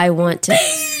it. I want to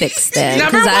fix them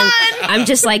Number because one. I'm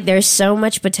just like, there's so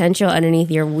much potential underneath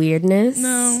your weirdness.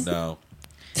 No.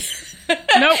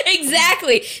 Nope.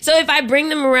 Exactly. So if I bring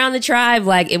them around the tribe,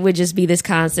 like, it would just be this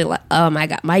constant, like, oh my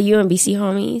God, my UMBC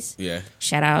homies. Yeah.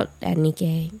 Shout out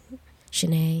Adenike,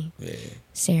 Shanae,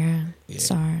 Sarah,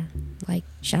 Sarah. Like,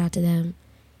 shout out to them.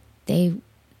 They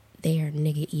are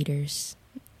nigga eaters.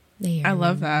 They are I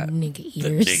love that. Nigga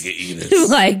eaters. Nigga eaters.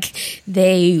 Like,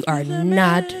 they are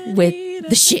not with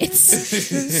the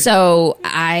shits. So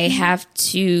I have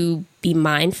to be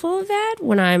mindful of that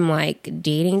when I'm like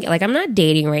dating. Like, I'm not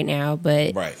dating right now,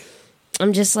 but Right.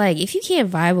 I'm just like, if you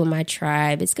can't vibe with my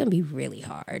tribe, it's gonna be really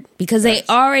hard because they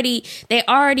already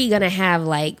gonna have,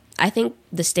 like, I think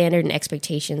the standard and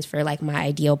expectations for like my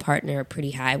ideal partner are pretty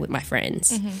high with my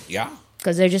friends. Yeah.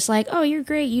 Because they're just like, oh, you're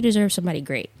great, you deserve somebody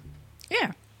great.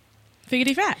 Yeah.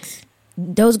 Figgity facts.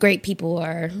 Those great people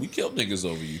are, We killed niggas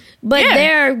over you. but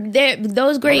Yeah. they're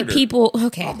those great Murder. people.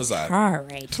 Okay, Homicide. all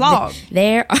right, Flawed.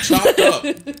 There are Chopped up.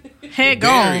 Head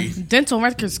gone. Buried. Dental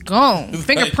records gone.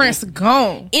 Fingerprints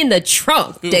gone. in the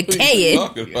trunk, What are you decaying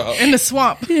talking about? In the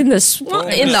swamp. in the swamp,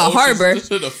 in the oceans, harbor.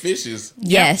 The fishes.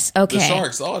 Yes, okay. The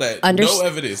sharks, all that. No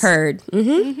evidence. Heard.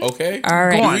 Mm-hmm. Okay. All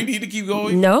right. Do Gone. we need to keep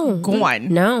going? No, Gone.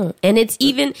 no, and it's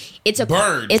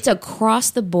Burned. It's across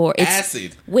the board. It's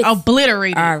Acid. with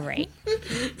Obliterated. all right,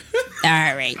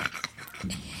 all right.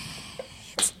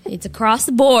 It's across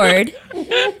the board.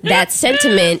 That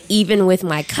sentiment, even with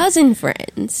my cousin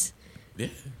friends. Yeah.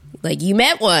 Like, you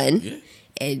met one, Yeah.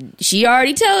 and she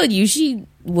already told you she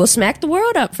will smack the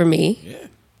world up for me. Yeah.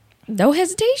 No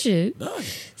hesitation. None.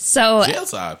 So Jail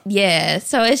time. yeah,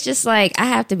 so it's just like I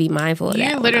have to be mindful of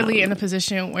that. You're literally in a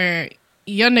position where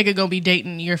your nigga gonna be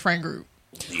dating your friend group.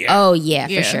 Yeah. Oh yeah,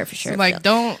 Yeah. for sure. So, like,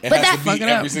 don't. It but has that- to fuck be it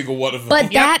every up. single one of them.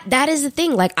 But that is the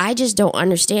thing. Like, I just don't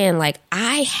understand. Like,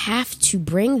 I have to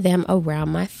bring them around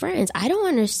my friends. I don't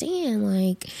understand,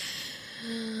 like,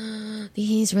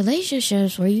 these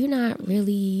relationships where you're not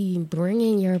really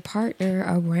bringing your partner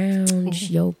around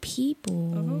your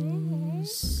people.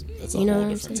 that's a you know whole what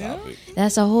I'm different saying? topic.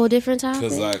 That's a whole different topic.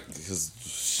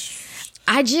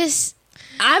 Because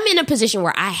I'm in a position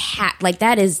where I have, like,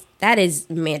 that is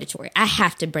mandatory. I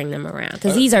have to bring them around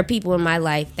because these are people in my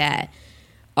life that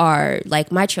are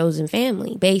like my chosen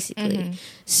family, basically.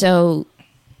 So,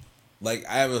 like,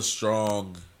 I have a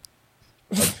strong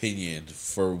opinion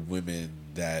for women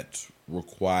that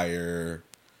require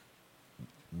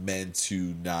men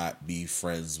to not be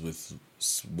friends with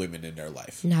women in their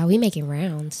life. nah, we making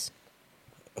rounds.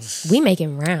 We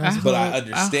making rounds. But I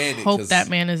understand it. I hope that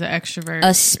man is an extrovert.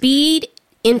 A speed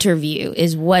interview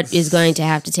is what is going to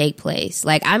have to take place.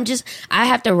 Like, I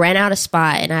have to rent out a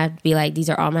spot and I have to be like, these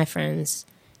are all my friends.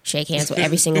 Shake hands with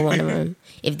every single one of them.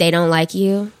 If they don't like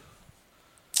you,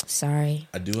 sorry.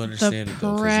 I do understand it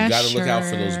though, because you got to look out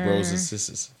for those bros and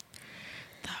sisters.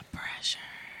 The pressure.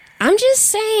 I'm just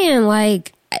saying,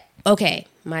 like, okay,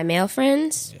 my male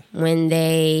friends, when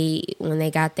they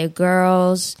got their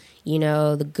girls, you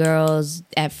know, the girls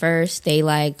at first, they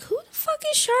like, who the fuck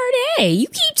is Sade? You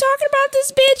keep talking about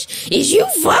this bitch. Is you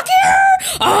fucking her?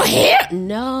 Oh, hell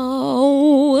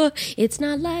no. It's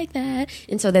not like that.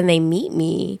 And so then they meet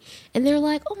me and they're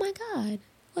like, oh my God,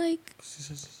 like,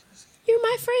 you're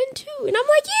my friend too. And I'm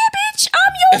like, yeah, bitch,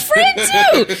 I'm your friend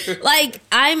too. Like,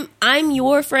 I'm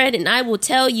your friend and I will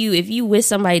tell you if you with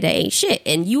somebody that ain't shit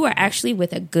and you are actually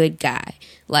with a good guy.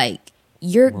 Like,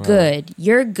 you're good.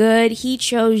 You're good. He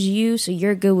chose you, so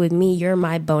you're good with me. You're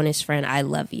my bonus friend. I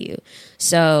love you.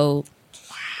 So,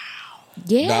 wow.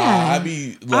 Yeah. Nah, I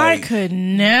be like, I could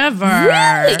never.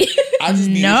 Really? I just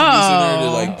be introducing her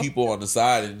to like people on the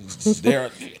side, and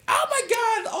they're, oh my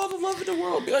God, all the love in the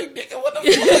world. Be like, nigga, what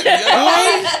the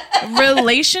fuck?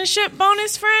 Relationship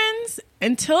bonus friends.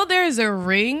 Until there's a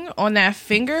ring on that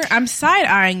finger, I'm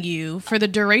side-eyeing you for the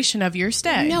duration of your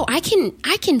stay. No, I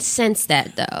can sense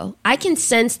that though. I can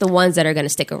sense the ones that are going to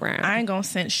stick around. I ain't gonna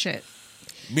sense shit.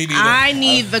 Me neither. I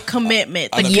need the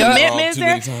commitment. The I commitment is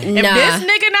there. If Nah. this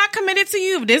nigga not committed to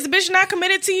you, if this bitch not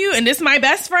committed to you, and this my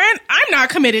best friend, I'm not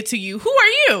committed to you. Who are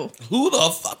you? Who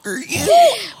the fuck are you?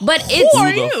 But it's Who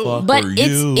are you? but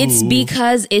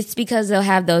it's because they'll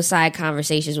have those side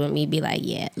conversations with me. Be like,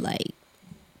 yeah, like,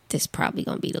 this probably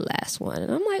gonna be the last one.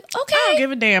 And I'm like, okay. I don't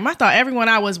give a damn. I thought everyone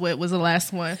I was with was the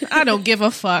last one. I don't give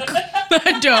a fuck.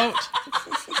 I don't.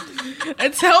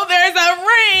 Until there's a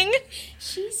ring.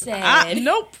 She said,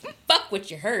 nope. Fuck what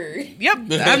you heard. Yep.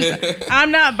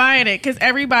 I'm not buying it because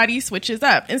everybody switches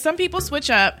up. And some people switch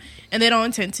up and they don't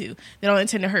intend to. They don't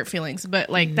intend to hurt feelings. But,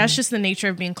 like, that's just the nature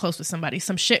of being close with somebody.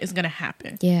 Some shit is going to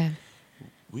happen. Yeah.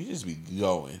 We just be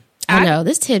going. I know.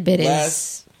 This tidbit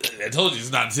is... I told you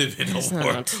it's not a tidbit no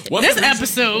more. This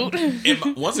episode.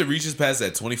 Once it reaches past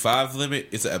that 25 limit,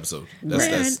 it's an episode.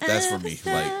 That's for me,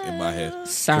 like, in my head.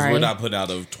 Sorry. We're not putting out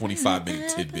a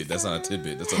 25-minute tidbit. That's not a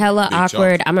tidbit. That's a hella big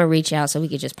awkward. chunk. I'm going to reach out so we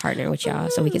could just partner with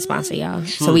y'all. So we can sponsor y'all.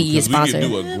 So we can get 'Cause sponsored. We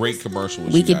could do a great commercial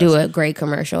with We you could guys. do a great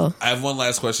commercial. I have one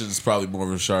last question. It's probably more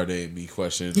of a Sade and me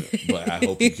question, but I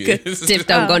hope you can. Tiff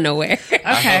don't go nowhere.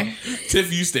 Okay.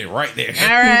 Tiff, you stay right there. All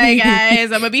right, guys.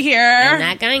 I'm going to be here. I'm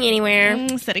not going anywhere.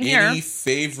 Sitting Any here.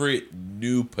 favorite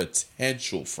new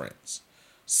potential friends?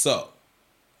 So,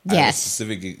 I have a Yes.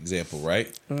 specific example,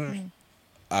 right?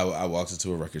 I walked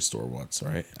into a record store once,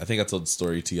 right? I think I told the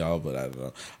story to y'all, but I don't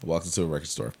know. I walked into a record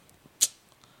store.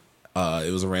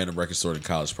 It was a random record store in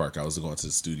College Park. I was going to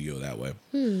the studio that way.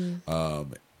 And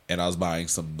I was buying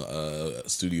some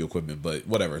studio equipment, but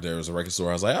whatever. There was a record store.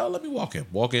 I was like, oh, let me walk in.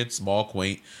 Walk in, small,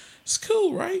 quaint. It's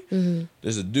cool, right?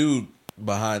 There's a dude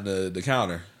behind the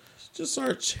counter. Just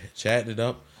started chatting it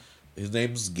up. His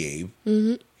name was Gabe.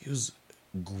 He was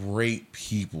great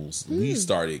peoples. We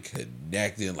started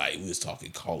connecting. Like, we was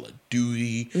talking Call of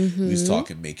Duty. We was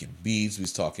talking making beats. We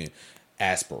was talking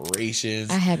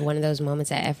aspirations. I had one of those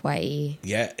moments at FYE.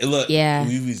 Yeah, look. Yeah.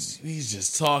 we was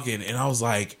just talking, and I was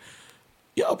like,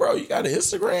 "Yo, bro, you got an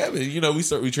Instagram?" And you know,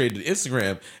 we traded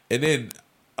Instagram, and then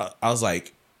I was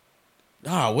like,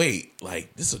 "Nah, wait,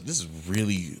 like this is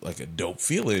really like a dope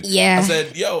feeling." Yeah. I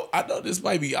said, "Yo, I know this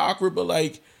might be awkward, but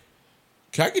like,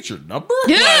 can I get your number?"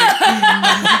 Yeah.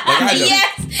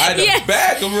 I had to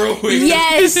back him real quick.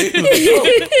 Yes. It was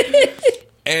dope.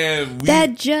 And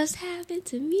That just happened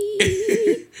to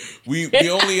me. we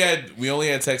only had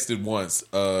texted once,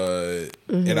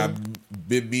 and I've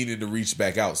been meaning to reach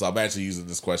back out. So I'm actually using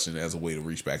this question as a way to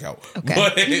reach back out.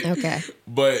 Okay.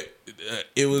 But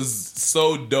it was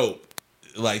so dope,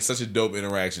 like such a dope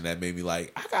interaction that made me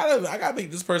like, I gotta make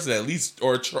this person at least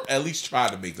try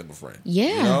to make them a friend. Yeah.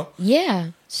 You know? Yeah.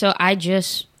 So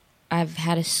I've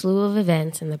had a slew of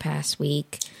events in the past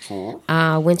week.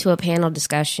 Went to a panel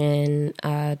discussion,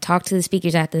 talked to the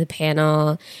speakers after the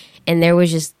panel, and there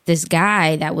was just this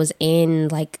guy that was in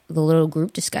like the little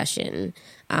group discussion.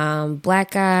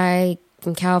 Black guy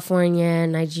from California,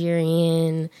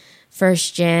 Nigerian,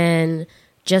 first gen,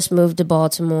 just moved to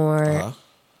Baltimore,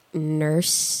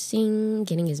 nursing,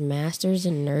 getting his master's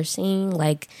in nursing,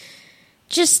 like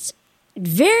just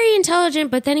very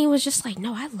intelligent, but then he was just like,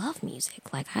 no, I love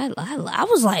music. Like, I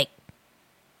was like,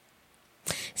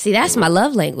 see, that's my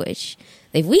love language.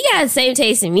 If we got the same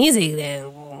taste in music, then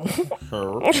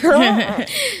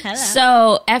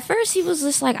So at first he was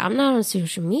just like, I'm not on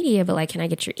social media, but like, can I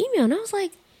get your email? And I was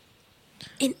like,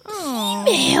 an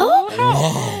email?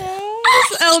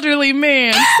 This elderly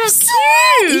man. So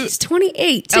cute. He's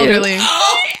 28 too. Elderly.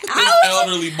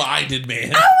 Elderly minded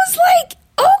man. I was like,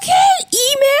 okay,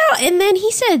 email. And then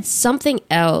he said something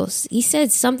else. He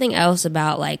said something else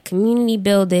about like community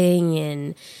building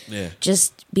and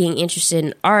just being interested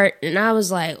in art. And I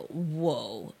was like,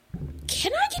 whoa,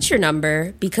 can I get your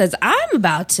number? Because I'm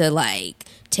about to like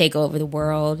take over the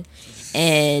world.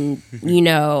 And, you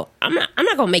know, I'm not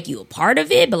going to make you a part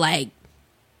of it, but like,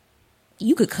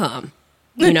 you could come,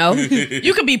 you know?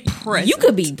 You could be present. You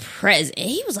could be present. And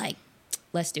he was like,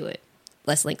 let's do it.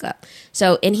 Let's link up.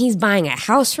 So, and he's buying a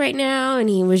house right now. And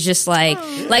he was just like,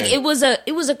 it was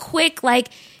a quick, like,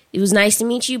 it was nice to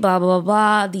meet you, blah, blah,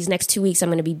 blah, blah. These next 2 weeks I'm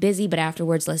going to be busy, but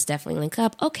afterwards, let's definitely link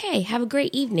up. Okay, have a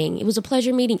great evening. It was a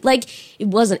pleasure meeting. Like, it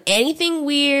wasn't anything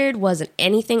weird, wasn't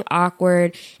anything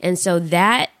awkward. And so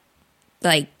that,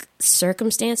 like,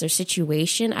 circumstance or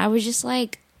situation, I was just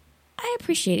like, I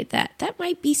appreciated that. That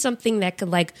might be something that could,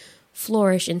 like,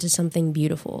 flourish into something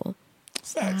beautiful.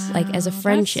 Facts. Like, as a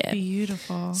friendship. That's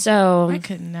beautiful. So I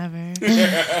could never.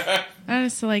 I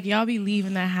just like y'all be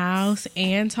leaving the house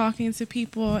and talking to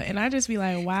people, and I just be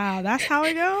like, wow, that's how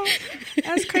it goes.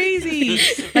 That's crazy.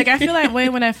 Like I feel that way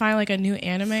when I find like a new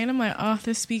anime, and I'm like, oh,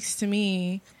 this speaks to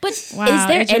me. But wow, is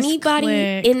there it just anybody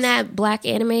clicked. in that black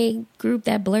anime group,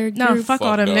 that blurred No, group? fuck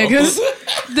all them no. niggas.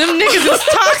 Them niggas is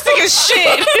toxic as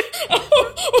shit.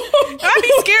 I'd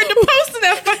be scared to post in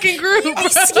that fucking group. You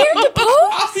scared to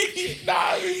post?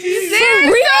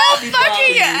 They're so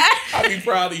fucking. I'd be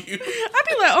proud of you. I'd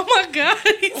be like, oh my god,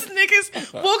 these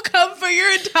niggas will come for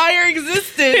your entire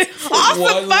existence off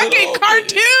One the fucking little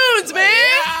cartoons,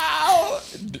 man. Ow.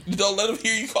 Don't let them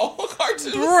hear you call them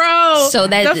cartoons. Bro, So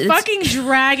that the it's- fucking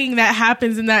dragging that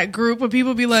happens in that group when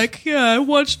people be like, yeah, I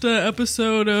watched the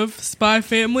episode of Spy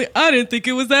Family. I didn't think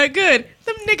it was that good.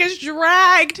 Them niggas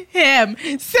dragged him.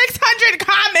 600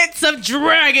 comments of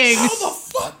dragging. How the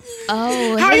fuck?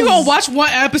 Oh, How you gonna watch one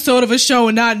episode of a show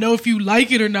and not know if you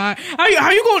like it or not? How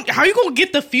you gonna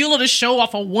get the feel of the show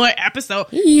off of one episode?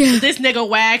 Yeah. This nigga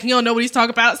wag, you don't know what he's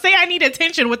talking about. Say I need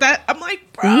attention with that. I'm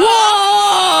like, bro.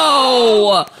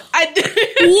 Whoa!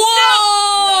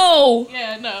 Whoa!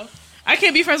 Yeah, no. I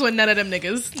can't be friends with none of them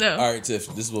niggas. No. All right, Tiff,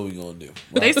 this is what we gonna do.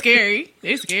 They Right? scary.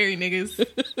 They scary niggas.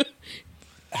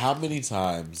 How many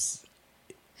times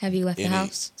Have you left the in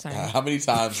house? Sorry. how many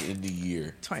times in the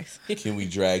year Twice. can we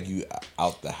drag you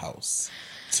out the house?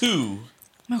 To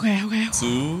Okay.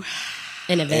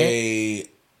 An event. a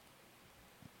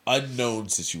unknown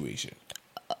situation.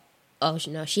 Oh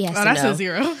no, she has Oh, to that's know. a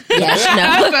 0.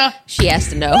 Yeah, she has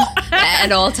to know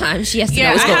at all times. She has to Yeah,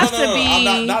 know what's I going have on. to be-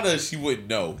 I'm not that she wouldn't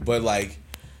know, but like,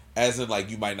 as in like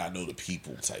you might not know the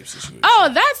people type situation. Oh,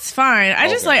 that's fine. I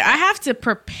just Okay. like I have to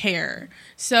prepare.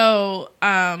 So,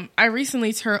 I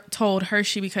recently told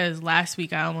Hershey because last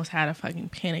week I almost had a fucking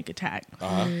panic attack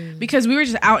because we were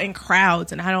just out in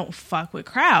crowds and I don't fuck with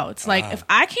crowds. Like if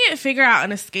I can't figure out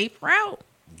an escape route,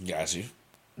 Got you.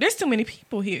 there's too many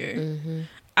people here.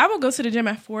 I will go to the gym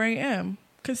at 4 a.m.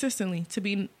 consistently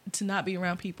to not be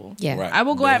around people. Yeah. Right. I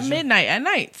will go at Gotcha. midnight at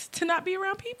nights to not be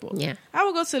around people. Yeah. I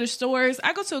will go to the stores.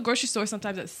 I go to a grocery store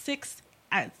sometimes at 6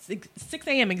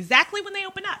 a.m. exactly when they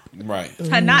open up Right.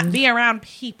 to not be around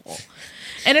people.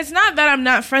 And it's not that I'm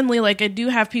not friendly. Like I do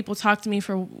have people talk to me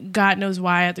for God knows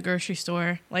why at the grocery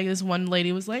store. Like this one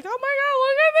lady was like, "Oh my god,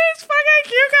 look at these fucking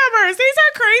cucumbers. These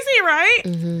are crazy,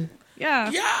 right?"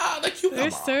 Yeah. Yeah, the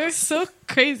cucumber. They're so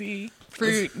crazy.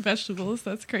 Fruit, vegetables,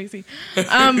 that's crazy.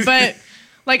 But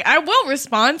like I will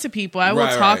respond to people. I will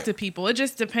talk to people. It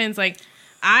just depends. Like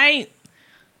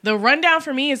the rundown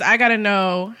for me is I gotta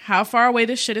know how far away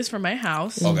this shit is from my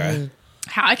house. Okay.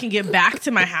 How I can get back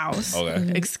to my house.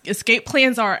 Okay. Escape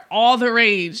plans are all the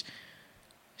rage.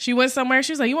 She went somewhere.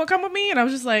 She was like, "You want to come with me?" And I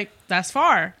was just like, "That's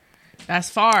far. That's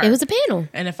far." It was a panel.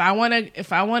 And if I want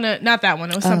to, not that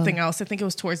one. It was something else. I think it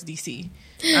was towards DC.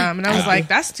 And I was like,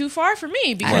 that's too far for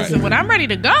me because Right. when I'm ready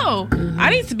to go,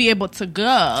 I need to be able to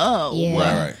go.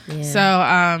 Yeah. Right. Yeah.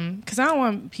 So, because I don't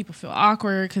want people to feel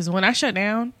awkward. Because when I shut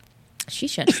down, She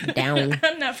shuts down.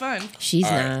 I'm not fun. She's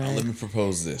All right, not. let me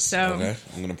propose this. So- Okay,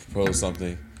 I'm gonna propose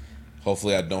something.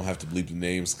 Hopefully, I don't have to bleep the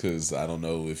names because I don't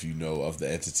know if you know of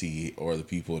the entity or the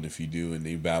people, and if you do, and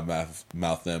you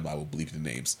mouth them, I will bleep the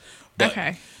names. But,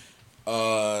 Okay.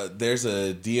 there's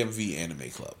a DMV anime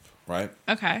club, right?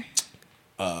 Okay.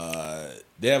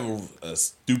 They have a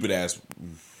stupid ass.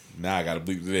 Now I gotta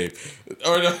bleep the name.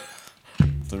 Or no,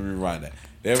 let me rewind that.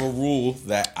 They have a rule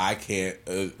that I can't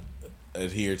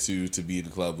adhere to be in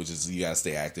the club, which is you gotta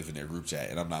stay active in their group chat,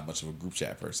 and I'm not much of a group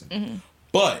chat person,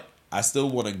 but I still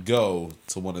want to go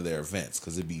to one of their events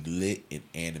because it'd be lit and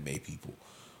anime people.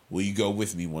 Will you go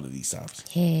with me one of these times?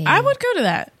 Hey. I would go to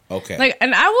that. Okay. Like,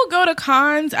 and I will go to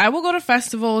cons. I will go to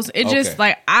festivals. It just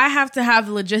like I have to have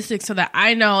the logistics so that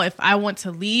I know if I want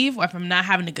to leave or if I'm not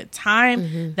having a good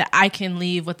time, that I can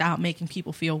leave without making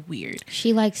people feel weird.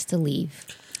 She likes to leave.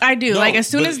 I do. No, like as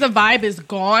soon as the vibe is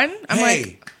gone, I'm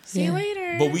like, see you Yeah.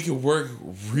 later. But we can work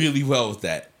really well with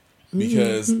that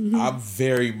because I'm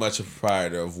very much a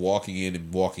proprietor of walking in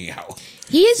and walking out.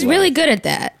 He is really good at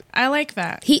that. I like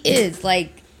that. He is.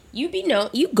 Like,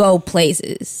 you go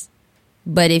places.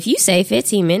 But if you say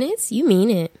 15 minutes, you mean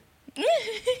it. No,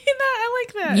 I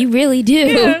like that. You really do.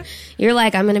 Yeah. You're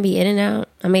like, I'm going to be in and out.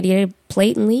 I'm going to get a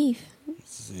plate and leave.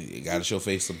 You gotta show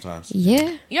face sometimes.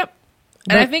 Yeah. Yep.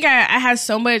 And I think I had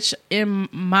so much in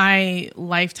my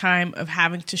lifetime of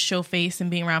having to show face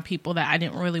and being around people that I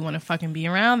didn't really want to fucking be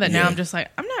around that now I'm just like,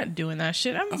 I'm not doing that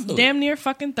shit. I'm damn near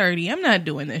fucking 30. I'm not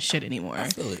doing this shit anymore. I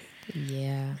feel it.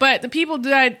 Yeah. But the people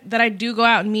that I do go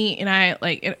out and meet, and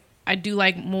I do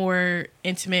like more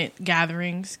intimate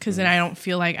gatherings because then I don't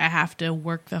feel like I have to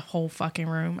work the whole fucking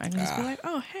room. I can just be like,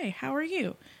 oh, hey, how are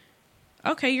you?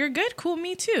 Okay, you're good. Cool,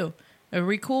 me too. Are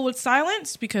we cool with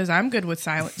silence? Because I'm good with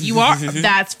silence. You are.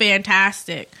 That's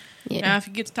fantastic. Yeah. Now, if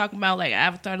you get to talking about like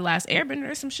Avatar: The Last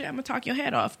Airbender or some shit, I'm gonna talk your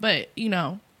head off. But if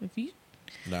you,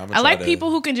 I like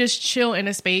people who can just chill in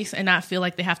a space and not feel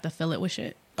like they have to fill it with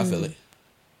shit. I feel it.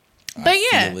 But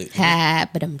yeah.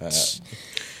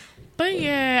 But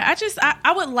yeah,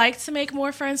 I would like to make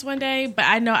more friends one day, but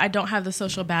I know I don't have the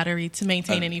social battery to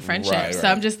maintain any friendships. Right. So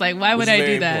I'm just like, why would I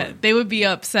do that? Important. They would be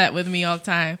upset with me all the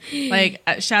time. Like,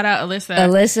 shout out Alyssa.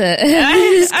 Alyssa.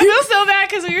 I feel so bad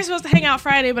because we were supposed to hang out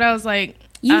Friday, but I was like,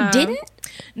 You didn't?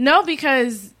 No,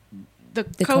 because the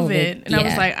COVID. And I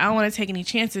was yeah. like, I don't want to take any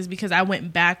chances because I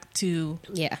went back to,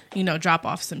 Yeah. drop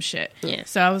off some shit. Yeah.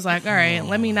 So I was like, all right,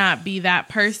 let me not be that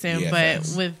person. Yeah, but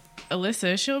facts. with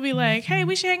Alyssa, she'll be like, hey,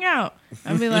 we should hang out.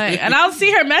 I'll be like, and I'll see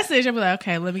her message. I'll be like,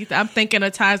 okay, I'm thinking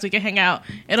of times we can hang out.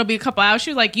 It'll be a couple hours. She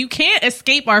was like, you can't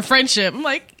escape our friendship. I'm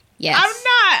like, Yes.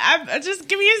 I'm not. Just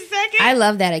give me a second. I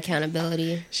love that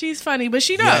accountability. She's funny, but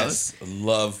she knows. Yes,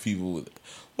 love people with.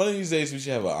 One of these days we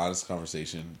should have an honest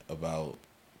conversation about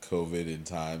COVID and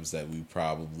times that we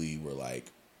probably were like,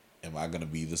 am I going to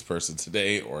be this person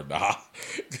today or not?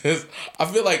 Because I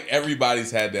feel like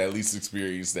everybody's had to at least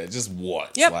experience that just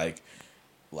once. Yep.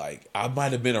 Like I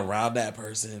might have been around that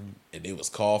person and it was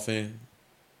coughing,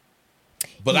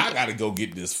 but I got to go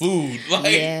get this food.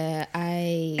 Like, Yeah,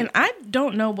 And I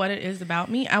don't know what it is about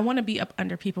me. I want to be up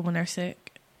under people when they're sick.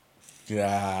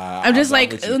 yeah, I'm just not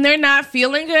like, with you. when they're not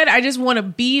feeling good, I just want to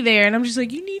be there. And I'm just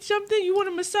like, you need something? You want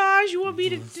a massage? You want me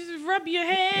to just rub your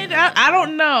head? I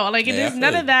don't know. Like, Yeah, I there's feel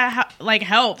none it. of that,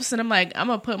 helps. And I'm like, I'm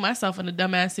going to put myself in a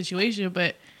dumbass situation.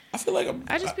 But I feel like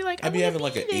I just be like, I'd be I having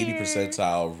wanna like an be 80 there.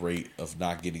 percentile rate of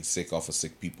not getting sick off of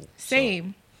sick people. So,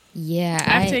 same. yeah.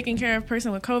 I've taken care of a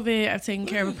person with COVID. I've taken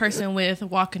care of a person with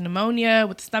walking pneumonia,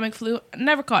 with stomach flu.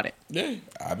 Never caught it. yeah,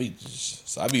 I'd be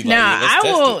like, Now, let's I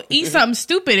test will it. eat something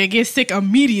stupid and get sick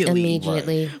immediately.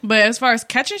 Immediately. But as far as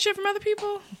catching shit from other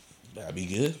people, That'd be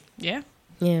good. yeah,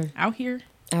 Yeah. out here.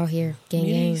 Out here. Gang,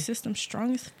 Immunity gang. system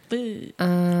strong as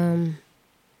fuck.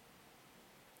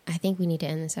 I think we need to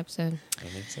end this episode. I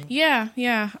think so. Yeah.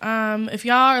 If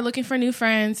y'all are looking for new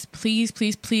friends, please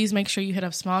make sure you hit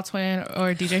up Small Twin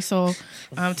or DJ Soul.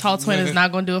 Tall Twin is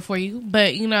not going to do it for you.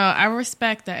 But, I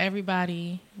respect that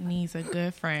everybody needs a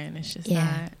good friend. It's just Yeah.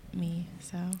 not me.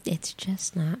 So, It's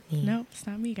just not me. nope, it's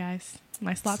not me, guys.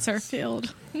 My slots are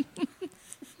filled.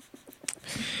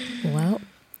 Well,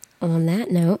 on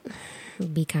that note,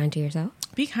 be kind to yourself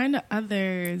Be kind to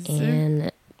others.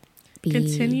 and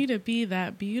Continue to be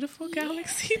that beautiful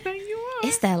galaxy that you are.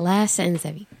 It's that last sentence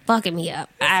that be fucking me up.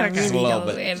 I okay. really Just a little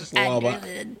don't. bit. Just a little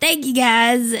bit. Thank you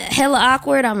guys. Hella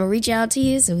awkward. I'm gonna reach out to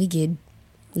you so we can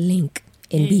link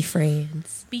and be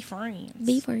friends. Be friends.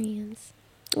 Be friends.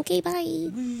 Okay, bye.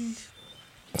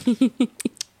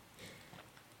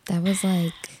 That was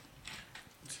like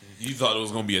You thought it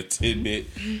was gonna be a tidbit.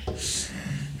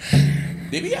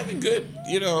 They be having good,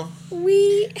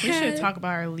 we should talk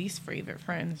about our least favorite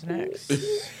friends next.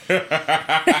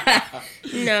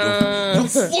 no.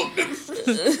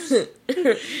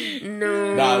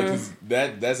 Nah, because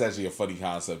that's actually a funny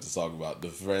concept to talk about. The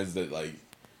friends that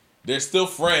they're still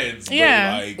friends.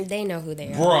 Yeah. But They know who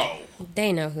they are. bro,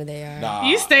 They know who they are. nah.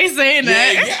 You stay saying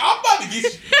that. Yeah, I'm about to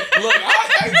get you. Look,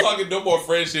 I ain't talking no more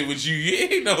friendship with you. You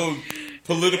ain't no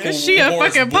political. She a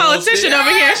fucking politician over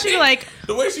here. She like,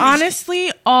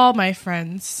 honestly, all my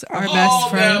friends are best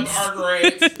friends. All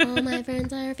great. All my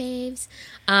friends are faves.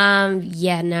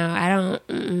 Yeah, no, I don't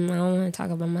want to talk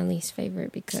about my least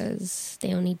favorite because they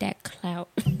don't need that clout.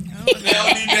 They don't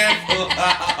need that clout.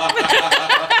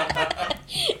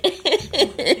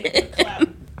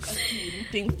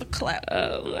 Thing for clout.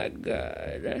 Oh my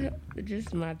god,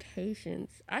 just my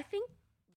patience. I think